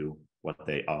similar to what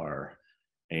they are.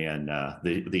 And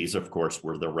these, of course,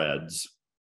 were the reds,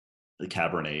 the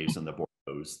Cabernets, and the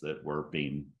Bordeauxs that were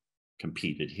being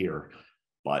competed here.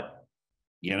 But,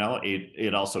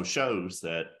 it also shows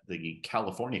that the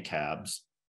California cabs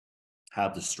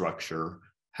have the structure,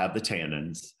 have the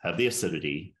tannins, have the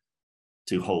acidity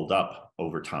to hold up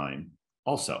over time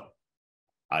also.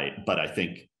 But I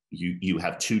think you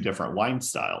have two different wine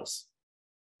styles,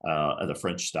 the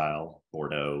French style,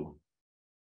 Bordeaux,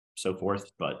 so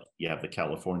forth, but you have the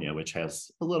California, which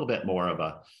has a little bit more of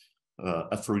a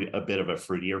bit of a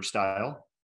fruitier style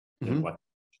than what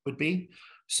would be.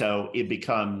 So it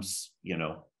becomes,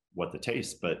 what the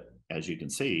taste, but as you can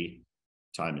see,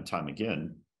 time and time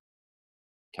again,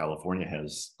 California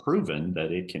has proven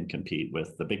that it can compete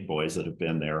with the big boys that have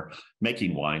been there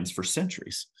making wines for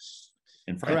centuries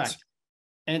in France.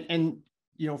 Correct. And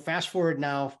fast forward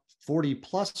now 40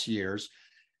 plus years,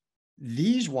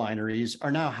 these wineries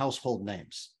are now household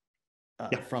names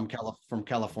from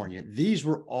California. These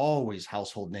were always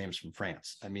household names from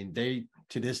France. I mean, they,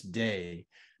 to this day,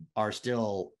 are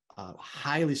still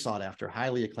highly sought after,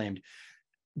 highly acclaimed.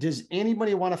 Does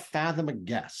anybody want to fathom a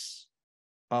guess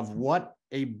of what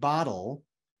a bottle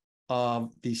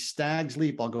of the Stag's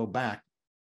Leap, I'll go back,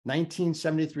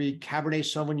 1973 Cabernet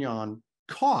Sauvignon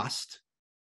cost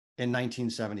in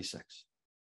 1976?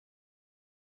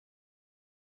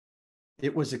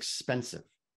 It was expensive.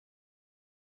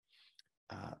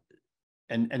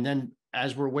 And then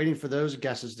as we're waiting for those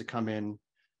guesses to come in,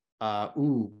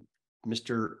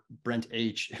 Mr. Brent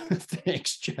H.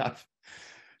 Thanks, Jeff.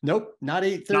 Nope, not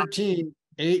 813,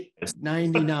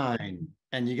 899.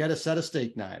 And you got a set of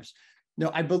steak knives. No,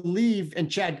 I believe, and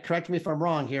Chad, correct me if I'm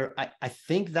wrong here, I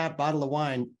think that bottle of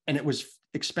wine, and it was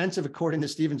expensive according to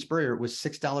Steven Spurrier, was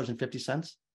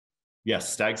 $6.50.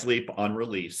 Yes, Stag's Leap on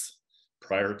release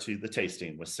prior to the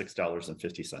tasting was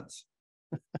 $6.50.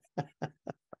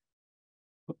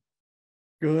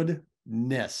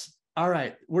 Goodness. All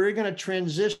right, we're going to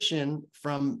transition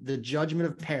from the Judgment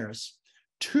of Paris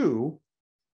to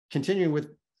continuing with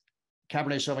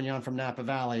Cabernet Sauvignon from Napa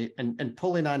Valley and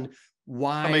pulling on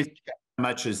why. How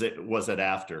much was it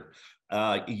after?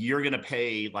 You're going to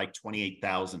pay like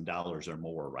 $28,000 or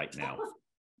more right now,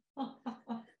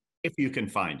 if you can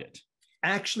find it.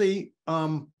 Actually,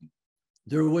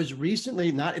 there was recently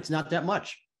it's not that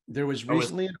much. There was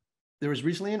recently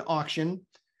an auction.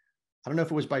 I don't know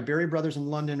if it was by Berry Brothers in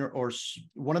London or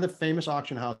one of the famous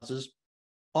auction houses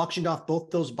auctioned off both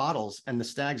those bottles, and the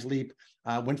Stag's Leap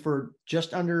went for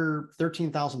just under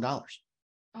 $13,000.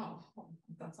 Oh,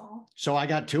 that's all. So I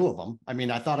got two of them. I mean,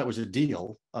 I thought it was a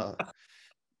deal.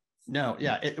 No,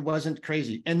 yeah, it wasn't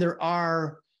crazy. And there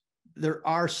are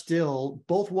still,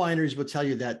 both wineries will tell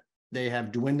you that they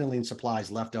have dwindling supplies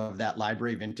left of that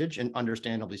library vintage, and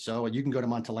understandably so. You can go to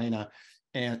Montelena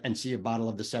and see a bottle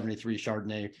of the 73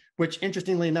 Chardonnay, which,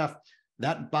 interestingly enough,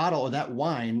 that bottle or that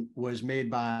wine was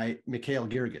made by Michael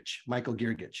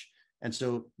Girgich. And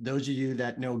so those of you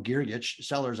that know Girgich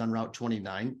Cellars on Route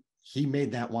 29, he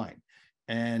made that wine.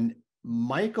 And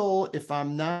Michael, if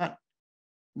I'm not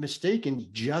mistaken,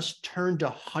 just turned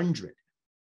 100.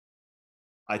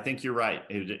 I think you're right.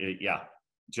 Yeah,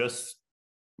 just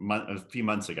a few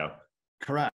months ago.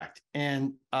 Correct.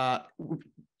 And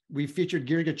we featured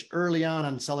Girgich early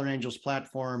on Cellar Angels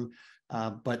platform,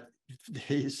 but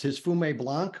his Fumé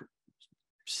Blanc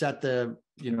set the,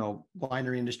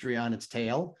 winery industry on its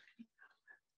tail.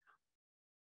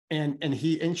 And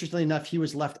he, interestingly enough, he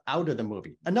was left out of the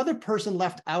movie. Another person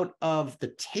left out of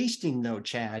the tasting, though,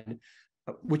 Chad,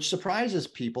 which surprises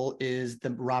people, is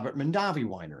the Robert Mondavi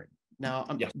winery. Now,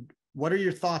 what are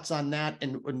your thoughts on that,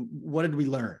 and what did we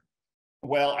learn?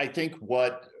 Well, I think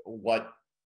what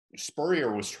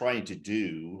Spurrier was trying to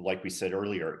do, like we said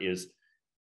earlier, is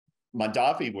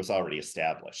Mondavi was already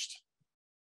established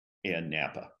in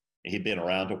Napa. He'd been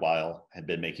around a while, had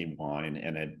been making wine,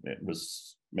 and it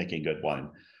was making good wine.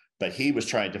 But he was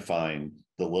trying to find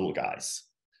the little guys.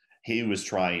 He was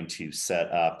trying to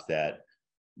set up that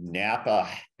Napa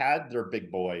had their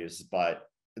big boys, but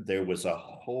there was a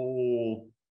whole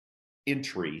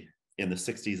entry in the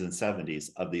 60s and 70s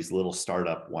of these little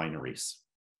startup wineries,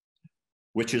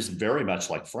 which is very much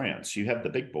like France. You have the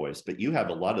big boys, but you have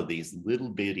a lot of these little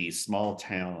bitty small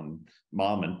town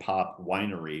mom and pop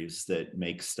wineries that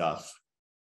make stuff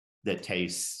that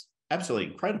tastes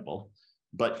absolutely incredible,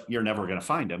 but you're never going to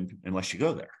find them unless you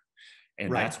go there.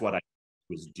 And That's what I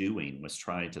was doing, was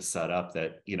trying to set up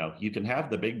that, you can have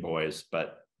the big boys,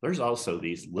 but there's also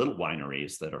these little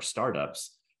wineries that are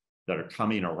startups that are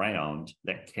coming around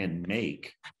that can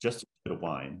make just as good a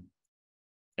wine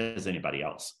as anybody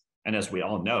else. And as we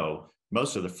all know,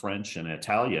 most of the French and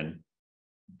Italian,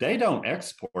 they don't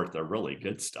export the really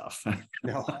good stuff.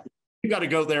 No. You got to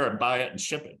go there and buy it and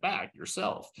ship it back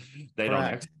yourself. They don't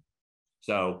export.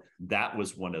 So that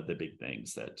was one of the big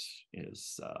things that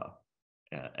is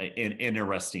an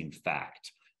interesting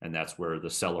fact. And that's where the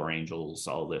Cellar Angels,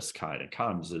 all this kind of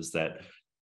comes, is that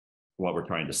what we're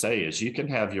trying to say is you can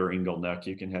have your Inglenook,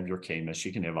 you can have your Caymus,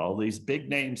 you can have all these big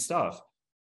name stuff,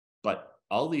 but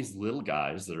all these little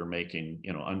guys that are making,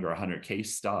 under 100K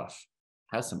stuff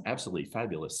has some absolutely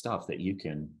fabulous stuff that you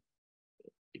can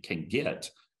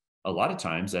get a lot of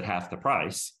times at half the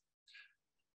price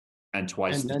and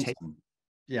twice the taste.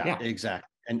 Yeah, exactly.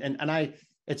 And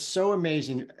it's so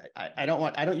amazing. I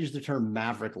don't use the term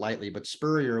maverick lightly, but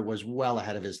Spurrier was well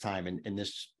ahead of his time in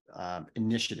this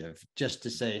initiative, just to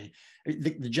say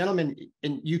the gentleman,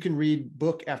 and you can read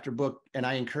book after book, and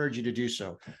I encourage you to do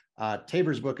so.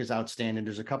 Tabor's book is outstanding.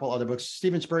 There's a couple other books.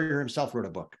 Stephen Spurrier himself wrote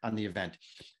a book on the event,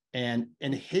 and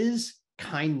his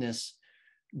kindness,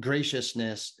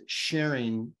 graciousness,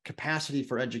 sharing, capacity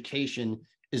for education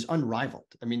is unrivaled.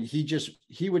 I mean,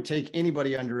 he would take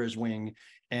anybody under his wing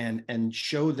and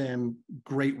show them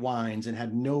great wines, and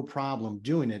had no problem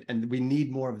doing it. And we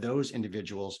need more of those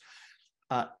individuals.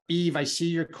 Eve, I see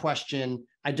your question.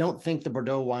 I don't think the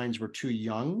Bordeaux wines were too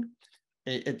young,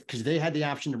 because they had the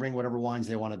option to bring whatever wines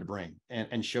they wanted to bring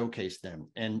and showcase them.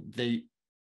 And they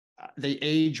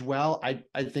age well.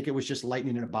 I think it was just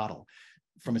lightning in a bottle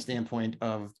from a standpoint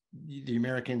of the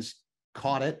Americans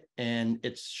caught it, and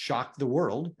it's shocked the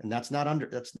world. And that's not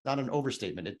an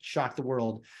overstatement. It shocked the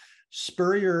world.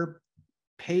 Spurrier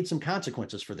paid some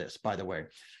consequences for this, by the way.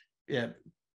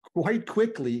 Quite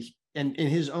quickly, and in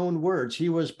his own words, he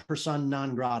was persona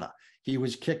non grata. He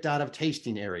was kicked out of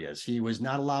tasting areas. He was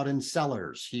not allowed in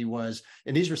cellars.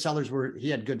 And these were cellars where he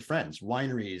had good friends,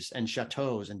 wineries and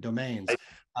chateaus and domains.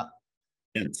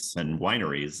 And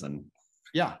wineries. And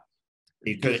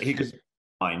he could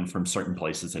wine from certain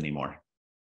places anymore.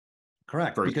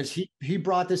 Correct, because he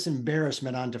brought this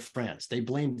embarrassment onto France. They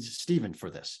blamed Stephen for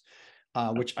this,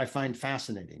 which I find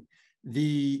fascinating.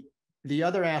 The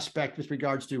other aspect with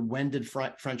regards to when did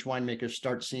French winemakers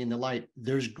start seeing the light,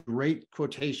 there's great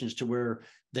quotations to where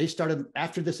they started,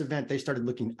 after this event, they started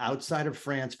looking outside of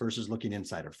France versus looking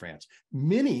inside of France.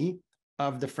 Many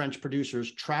of the French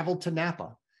producers traveled to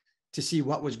Napa to see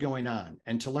what was going on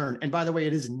and to learn. And by the way,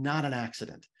 it is not an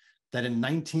accident that in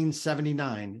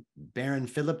 1979, Baron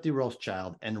Philip de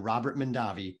Rothschild and Robert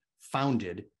Mondavi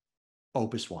founded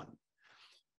Opus One.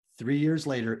 3 years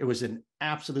later, it was an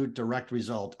absolute direct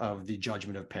result of the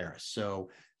Judgement of Paris. So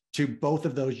to both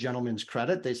of those gentlemen's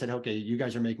credit, they said, okay, you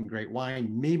guys are making great wine.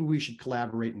 Maybe we should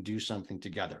collaborate and do something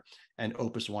together. And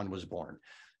Opus One was born.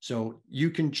 So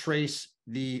you can trace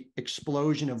the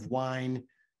explosion of wine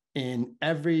in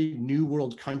every New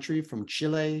World country, from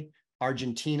Chile,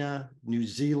 Argentina, New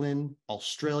Zealand,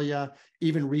 Australia,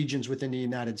 even regions within the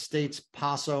United States,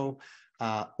 Paso,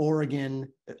 Oregon,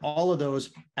 all of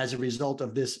those as a result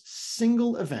of this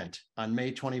single event on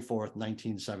May 24th,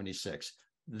 1976.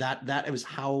 That was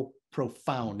how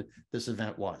profound this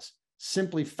event was.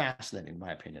 Simply fascinating, in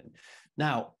my opinion.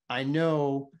 Now, I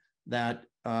know that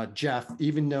Jeff,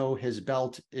 even though his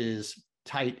belt is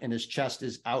tight and his chest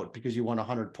is out because he won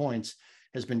 100 points,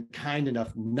 has been kind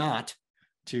enough not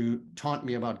to taunt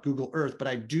me about Google Earth, but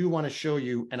I do want to show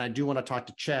you, and I do want to talk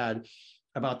to Chad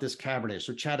about this Cabernet.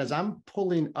 So Chad, as I'm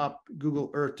pulling up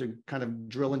Google Earth to kind of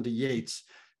drill into Yates,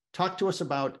 talk to us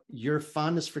about your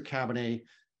fondness for Cabernet,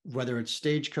 whether it's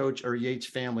Stagecoach or Yates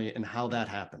Family, and how that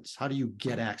happens. How do you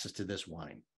get access to this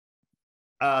wine?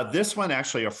 This one,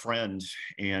 actually, a friend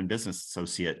and business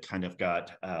associate kind of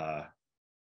got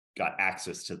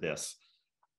access to this.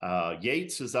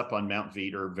 Yates is up on Mount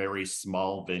Veeder, very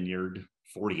small vineyard,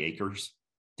 40 acres,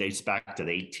 dates back to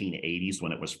the 1880s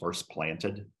when it was first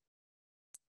planted.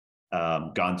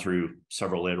 Gone through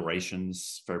several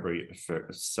iterations,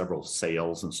 several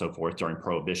sales and so forth. During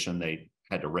Prohibition, they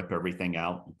had to rip everything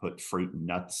out and put fruit and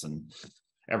nuts and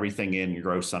everything in and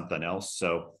grow something else.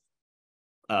 So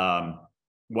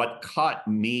what caught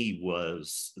me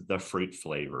was the fruit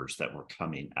flavors that were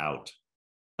coming out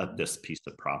of this piece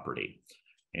of property.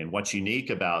 And what's unique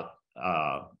about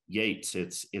Yates,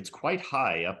 it's quite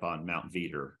high up on Mount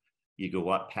Veeder. You go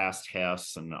up past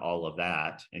Hess and all of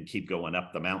that and keep going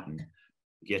up the mountain,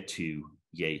 get to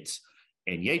Yates.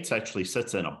 And Yates actually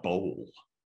sits in a bowl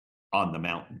on the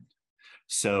mountain.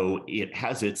 So it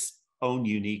has its own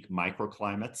unique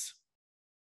microclimates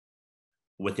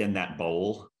within that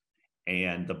bowl.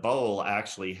 And the bowl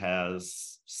actually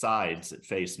has sides that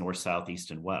face north, south,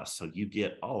 east, and west. So you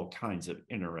get all kinds of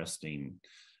interesting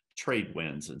trade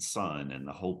winds and sun and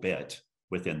the whole bit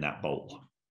within that bowl.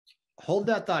 Hold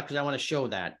that thought, because I want to show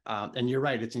that. And you're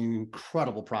right, it's an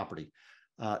incredible property.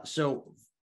 So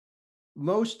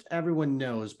most everyone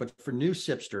knows, but for new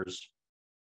sipsters,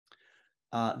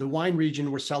 the wine region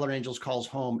where Cellar Angels calls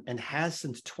home and has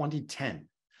since 2010.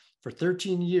 For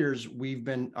 13 years, we've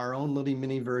been our own little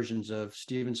mini versions of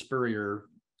Stephen Spurrier,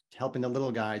 helping the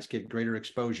little guys get greater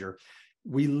exposure.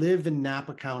 We live in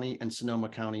Napa County and Sonoma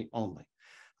County only.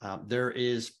 There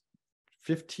is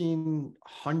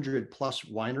 1,500 plus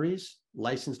wineries,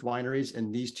 licensed wineries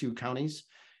in these two counties.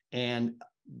 And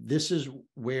this is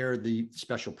where the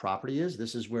special property is.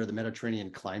 This is where the Mediterranean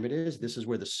climate is. This is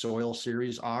where the soil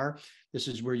series are. This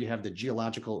is where you have the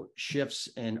geological shifts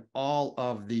and all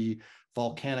of the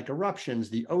volcanic eruptions,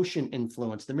 the ocean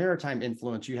influence, the maritime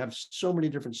influence. You have so many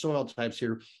different soil types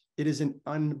here. It is an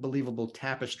unbelievable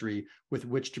tapestry with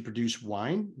which to produce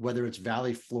wine, whether it's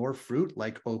valley floor fruit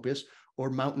like Opus or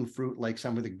mountain fruit like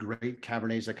some of the great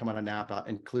Cabernets that come out of Napa,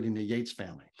 including the Yates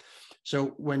family. So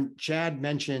when Chad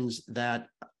mentions that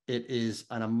it is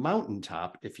on a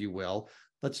mountaintop, if you will,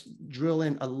 let's drill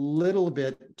in a little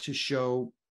bit to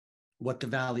show what the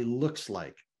valley looks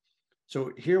like.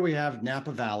 So here we have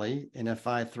Napa Valley, and if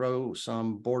I throw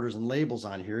some borders and labels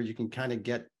on here, you can kind of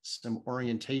get some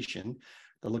orientation.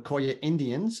 The Locoya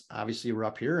Indians, obviously, were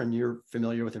up here, and you're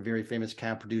familiar with a very famous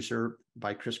cab producer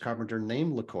by Chris Carpenter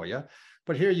named Locoya.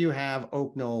 But here you have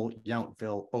Oak Knoll,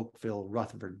 Yountville, Oakville,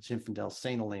 Rutherford, Zinfandel,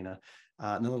 St. Helena,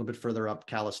 and a little bit further up,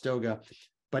 Calistoga.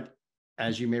 But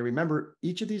as you may remember,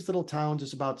 each of these little towns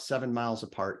is about 7 miles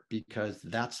apart, because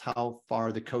that's how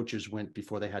far the coaches went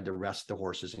before they had to rest the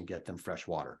horses and get them fresh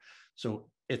water. So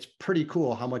it's pretty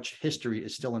cool how much history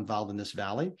is still involved in this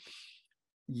valley.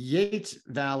 Yates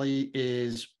Valley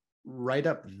is right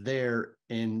up there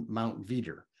in Mount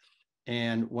Veeder.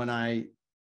 And when I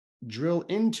drill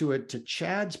into it, to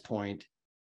Chad's point,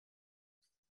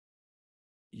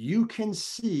 you can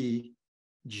see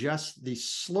just the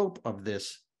slope of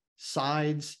this,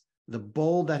 sides, the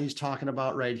bowl that he's talking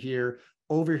about right here.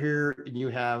 Over here, you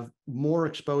have more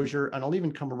exposure, and I'll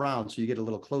even come around so you get a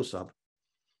little close up.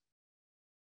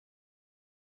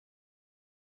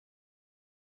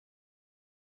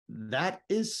 That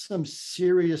is some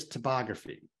serious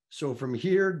topography. So from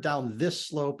here down this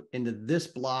slope into this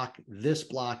block, this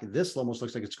almost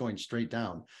looks like it's going straight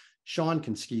down. Sean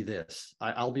can ski this.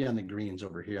 I'll be on the greens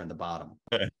over here on the bottom.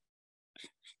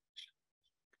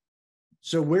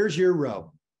 So where's your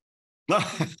row?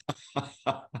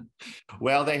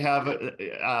 Well, they have,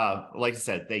 like I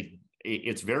said,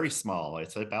 it's very small.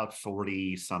 It's about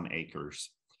 40 some acres.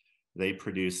 They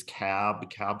produce Cab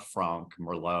Franc,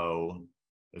 Merlot,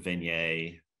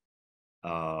 Viognier,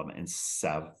 and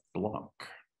Sauv Blanc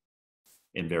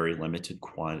in very limited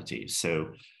quantities.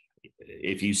 So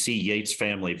if you see Yates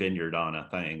Family Vineyard on a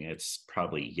thing, it's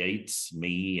probably Yates,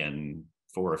 me, and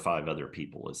 4 or 5 other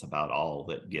people is about all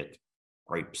that get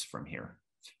grapes from here.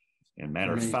 And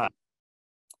matter of fact,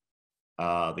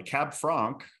 the Cab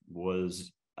Franc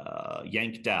was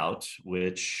yanked out,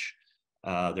 which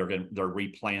they're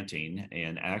replanting.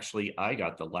 And actually, I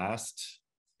got the last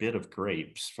bit of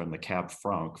grapes from the Cab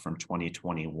Franc from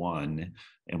 2021,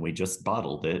 and we just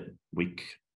bottled it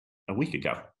a week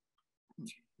ago.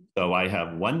 So I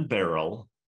have 1 barrel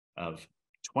of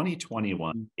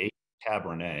 2021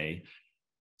 Cabernet,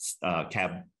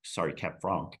 Cab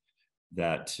Franc,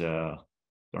 that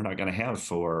they're not going to have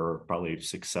for probably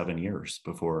 6-7 years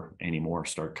before any more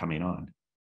start coming on.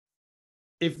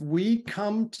 If we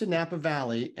come to Napa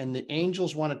Valley and the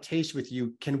Angels want to taste with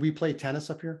you, can we play tennis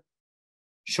up here?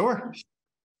 Sure.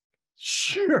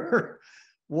 Sure.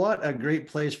 What a great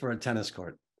place for a tennis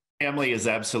court. Family is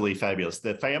absolutely fabulous.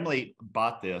 The family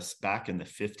bought this back in the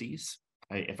 50s,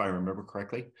 if I remember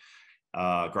correctly.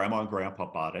 Grandma and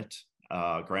Grandpa bought it.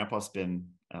 Grandpa's been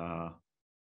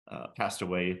passed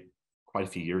away quite a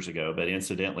few years ago, but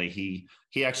incidentally, he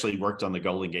actually worked on the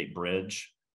Golden Gate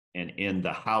Bridge, and in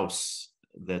the house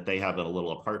that they have a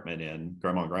little apartment in,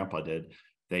 Grandma and Grandpa did,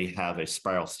 they have a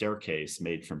spiral staircase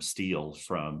made from steel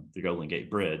from the Golden Gate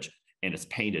Bridge, and it's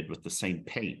painted with the same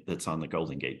paint that's on the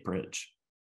Golden Gate Bridge.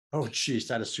 Oh, geez,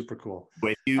 that is super cool.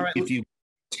 If you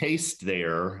taste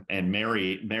there and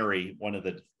marry one of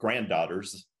the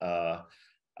granddaughters,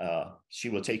 she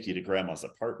will take you to Grandma's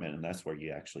apartment, and that's where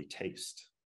you actually taste.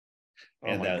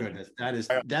 Oh, my goodness.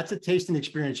 That's a tasting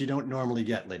experience you don't normally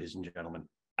get, ladies and gentlemen.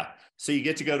 So you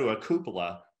get to go to a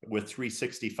cupola with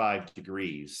 365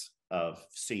 degrees of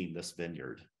seeing this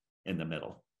vineyard in the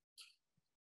middle.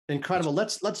 Incredible.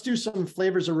 Let's do some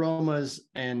flavors, aromas,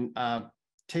 and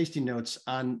tasting notes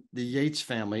on the Yates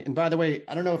family. And by the way,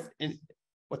 I don't know if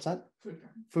what's that?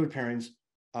 Food pairings.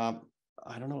 I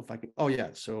don't know if I can. Oh yeah.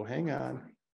 So hang on.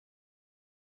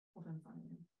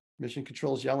 Mission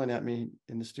Control's yelling at me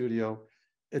in the studio.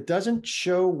 It doesn't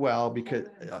show well because.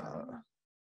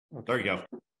 Okay. There you go.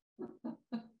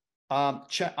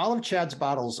 All of Chad's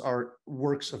bottles are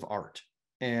works of art,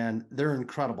 and they're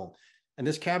incredible. And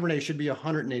this Cabernet should be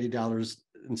 $180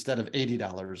 instead of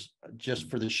 $80, just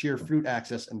for the sheer fruit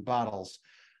access and bottles.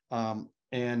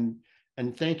 And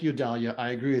thank you, Dahlia. I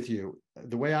agree with you.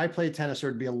 The way I play tennis,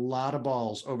 there'd be a lot of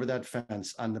balls over that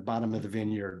fence on the bottom of the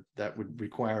vineyard that would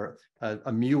require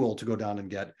a mule to go down and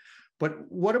get. But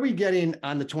what are we getting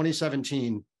on the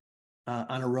 2017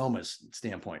 on aromas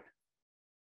standpoint?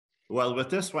 Well, with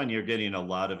this one, you're getting a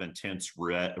lot of intense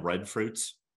red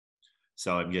fruits.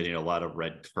 So I'm getting a lot of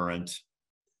red currant,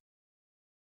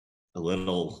 a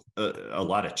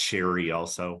lot of cherry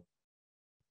also.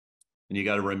 And you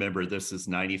got to remember, this is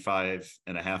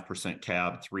 95.5%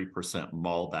 Cab, 3%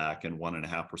 Malbec, and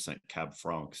 1.5% Cab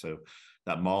Franc. So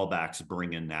that Malbec's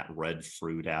bringing that red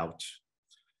fruit out.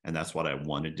 And that's what I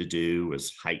wanted to do,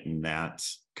 is heighten that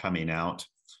coming out,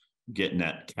 getting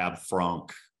that Cab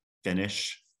Franc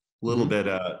finish. A little bit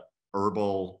of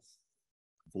herbal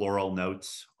floral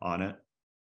notes on it.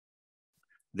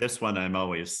 This one, I'm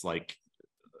always like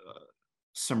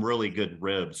some really good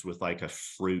ribs with like a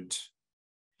fruit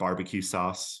barbecue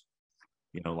sauce,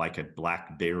 like a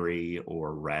blackberry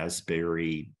or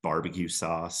raspberry barbecue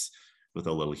sauce with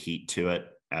a little heat to it.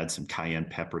 Add some cayenne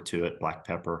pepper to it, black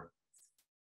pepper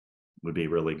would be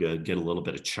really good. Get a little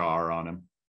bit of char on them.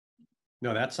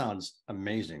 No, that sounds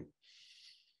amazing.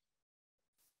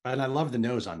 And I love the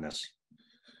nose on this.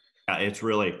 It's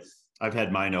really, I've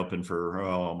had mine open for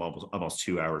almost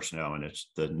 2 hours now, and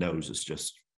the nose is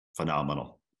just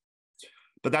phenomenal.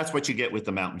 But that's what you get with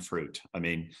the mountain fruit. I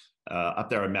mean,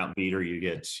 up there in Mount Beater,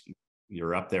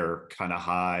 you're up there kind of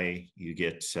high. You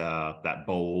get that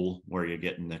bowl where you're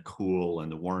getting the cool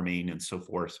and the warming and so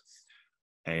forth.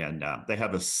 And they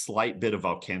have a slight bit of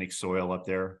volcanic soil up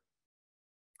there.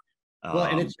 Well,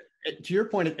 and to your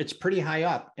point, it's pretty high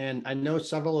up. And I know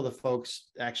several of the folks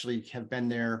actually have been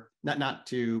there, not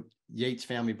to Yates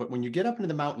family, but when you get up into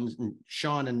the mountains, and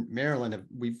Sean and Marilyn,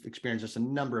 we've experienced this a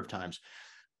number of times.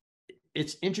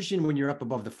 It's interesting when you're up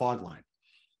above the fog line,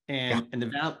 and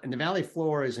the valley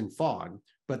floor is in fog,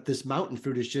 but this mountain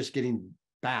fruit is just getting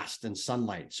basked in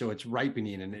sunlight. So it's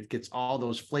ripening and it gets all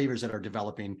those flavors that are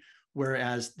developing.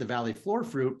 Whereas the valley floor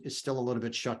fruit is still a little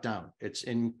bit shut down. It's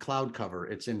in cloud cover,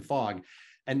 it's in fog,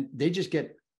 and they just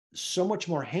get so much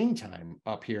more hang time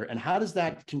up here. And how does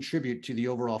that contribute to the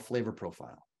overall flavor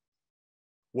profile?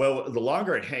 Well, the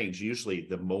longer it hangs, usually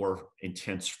the more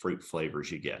intense fruit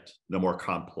flavors you get, the more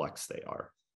complex they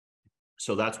are.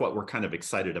 So that's what we're kind of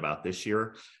excited about this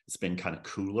year. It's been kind of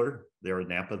cooler there in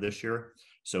Napa this year.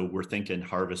 So we're thinking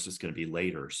harvest is going to be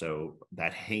later. So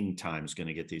that hang time is going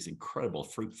to get these incredible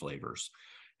fruit flavors.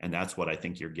 And that's what I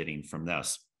think you're getting from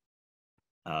this.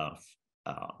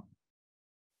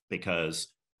 Because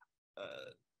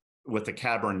with the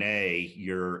Cabernet,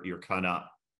 you're kind of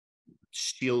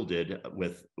shielded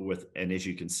with, and as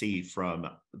you can see from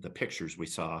the pictures we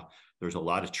saw, there's a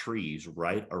lot of trees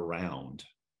right around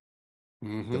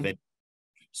the vineyard.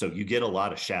 So you get a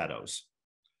lot of shadows.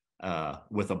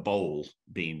 With a bowl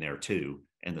being there too,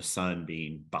 and the sun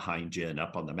being behind you and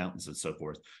up on the mountains and so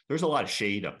forth. There's a lot of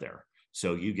shade up there.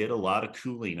 So you get a lot of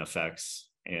cooling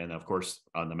effects And of course,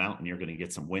 on the mountain, you're going to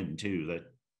get some wind too that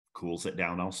cools it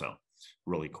down also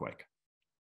really quick.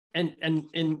 And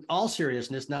in all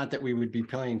seriousness, not that we would be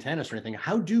playing tennis or anything,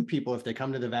 how do people, if they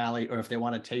come to the Valley or if they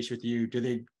want to taste with you, do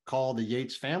they call the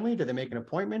Yates family? Do they make an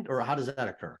appointment, or how does that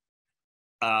occur?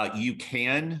 You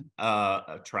can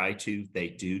try to. They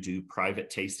do private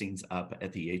tastings up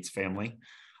at the Yates family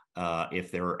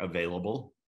if they're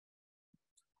available.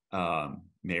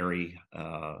 Mary.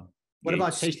 What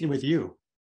about tasting with you?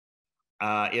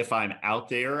 If I'm out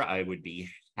there, I would be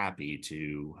happy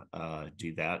to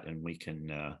do that, and we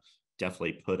can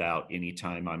definitely put out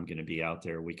anytime I'm going to be out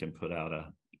there. We can put out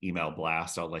a email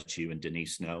blast. I'll let you and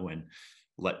Denise know and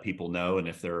let people know, and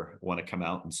if they want to come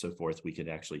out and so forth, we could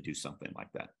actually do something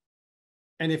like that.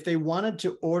 And if they wanted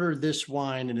to order this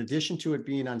wine in addition to it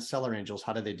being on Cellar Angels,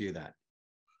 how do they do that?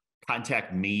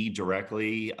 Contact me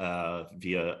directly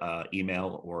via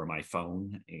email or my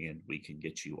phone, and we can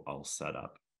get you all set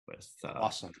up with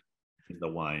awesome the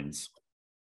wines.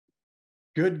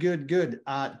 Good.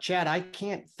 Chad, I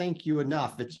can't thank you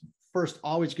enough. It's first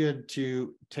always good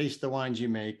to taste the wines you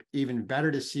make, even better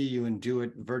to see you and do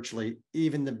it virtually,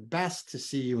 even the best to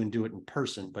see you and do it in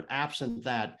person. But absent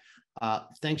that,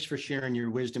 thanks for sharing your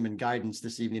wisdom and guidance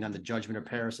this evening on the Judgment of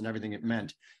Paris and everything it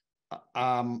meant.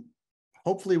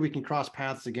 Hopefully we can cross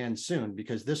paths again soon,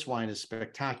 because this wine is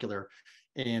spectacular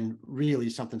and really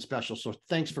something special. So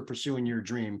thanks for pursuing your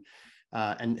dream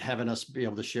and having us be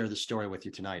able to share the story with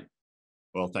you tonight.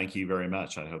 Well, thank you very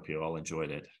much. I hope you all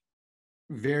enjoyed it.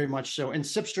 Very much so. And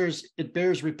Sipsters, it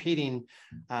bears repeating,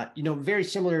 very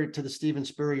similar to the Stephen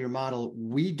Spurrier model,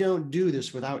 we don't do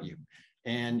this without you.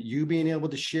 And you being able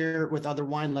to share with other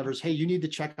wine lovers, hey, you need to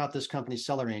check out this company,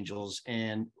 Cellar Angels,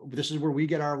 and this is where we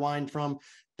get our wine from.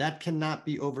 That cannot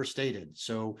be overstated.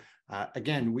 So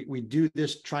again, we do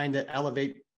this trying to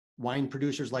elevate wine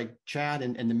producers like Chad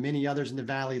and the many others in the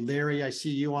Valley. Larry, I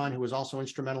see you on, who was also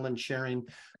instrumental in sharing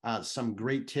some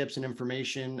great tips and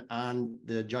information on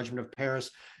the Judgment of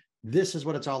Paris. This is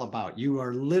what it's all about. You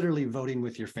are literally voting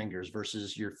with your fingers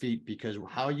versus your feet, because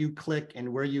how you click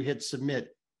and where you hit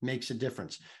submit makes a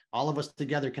difference. All of us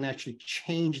together can actually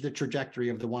change the trajectory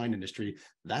of the wine industry.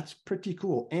 That's pretty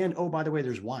cool. And oh, by the way,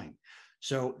 there's wine.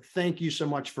 So thank you so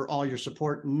much for all your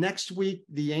support. Next week,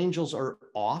 the Angels are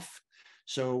off.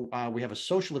 So we have a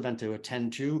social event to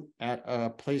attend to at a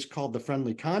place called the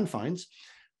Friendly Confines.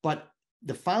 But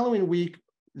the following week,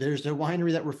 there's a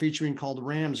winery that we're featuring called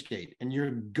Ramsgate. And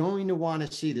you're going to want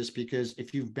to see this, because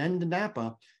if you've been to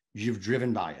Napa, you've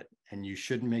driven by it. And you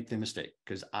shouldn't make the mistake,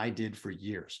 because I did for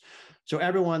years. So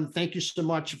everyone, thank you so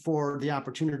much for the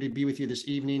opportunity to be with you this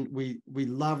evening. We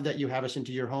love that you have us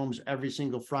into your homes every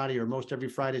single Friday, or most every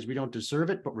Fridays. We don't deserve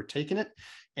it, but we're taking it.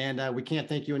 And we can't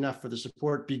thank you enough for the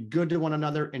support. Be good to one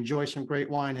another. Enjoy some great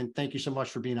wine. And thank you so much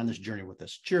for being on this journey with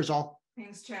us. Cheers, all.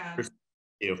 Thanks, Chad. Thank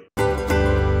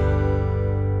you.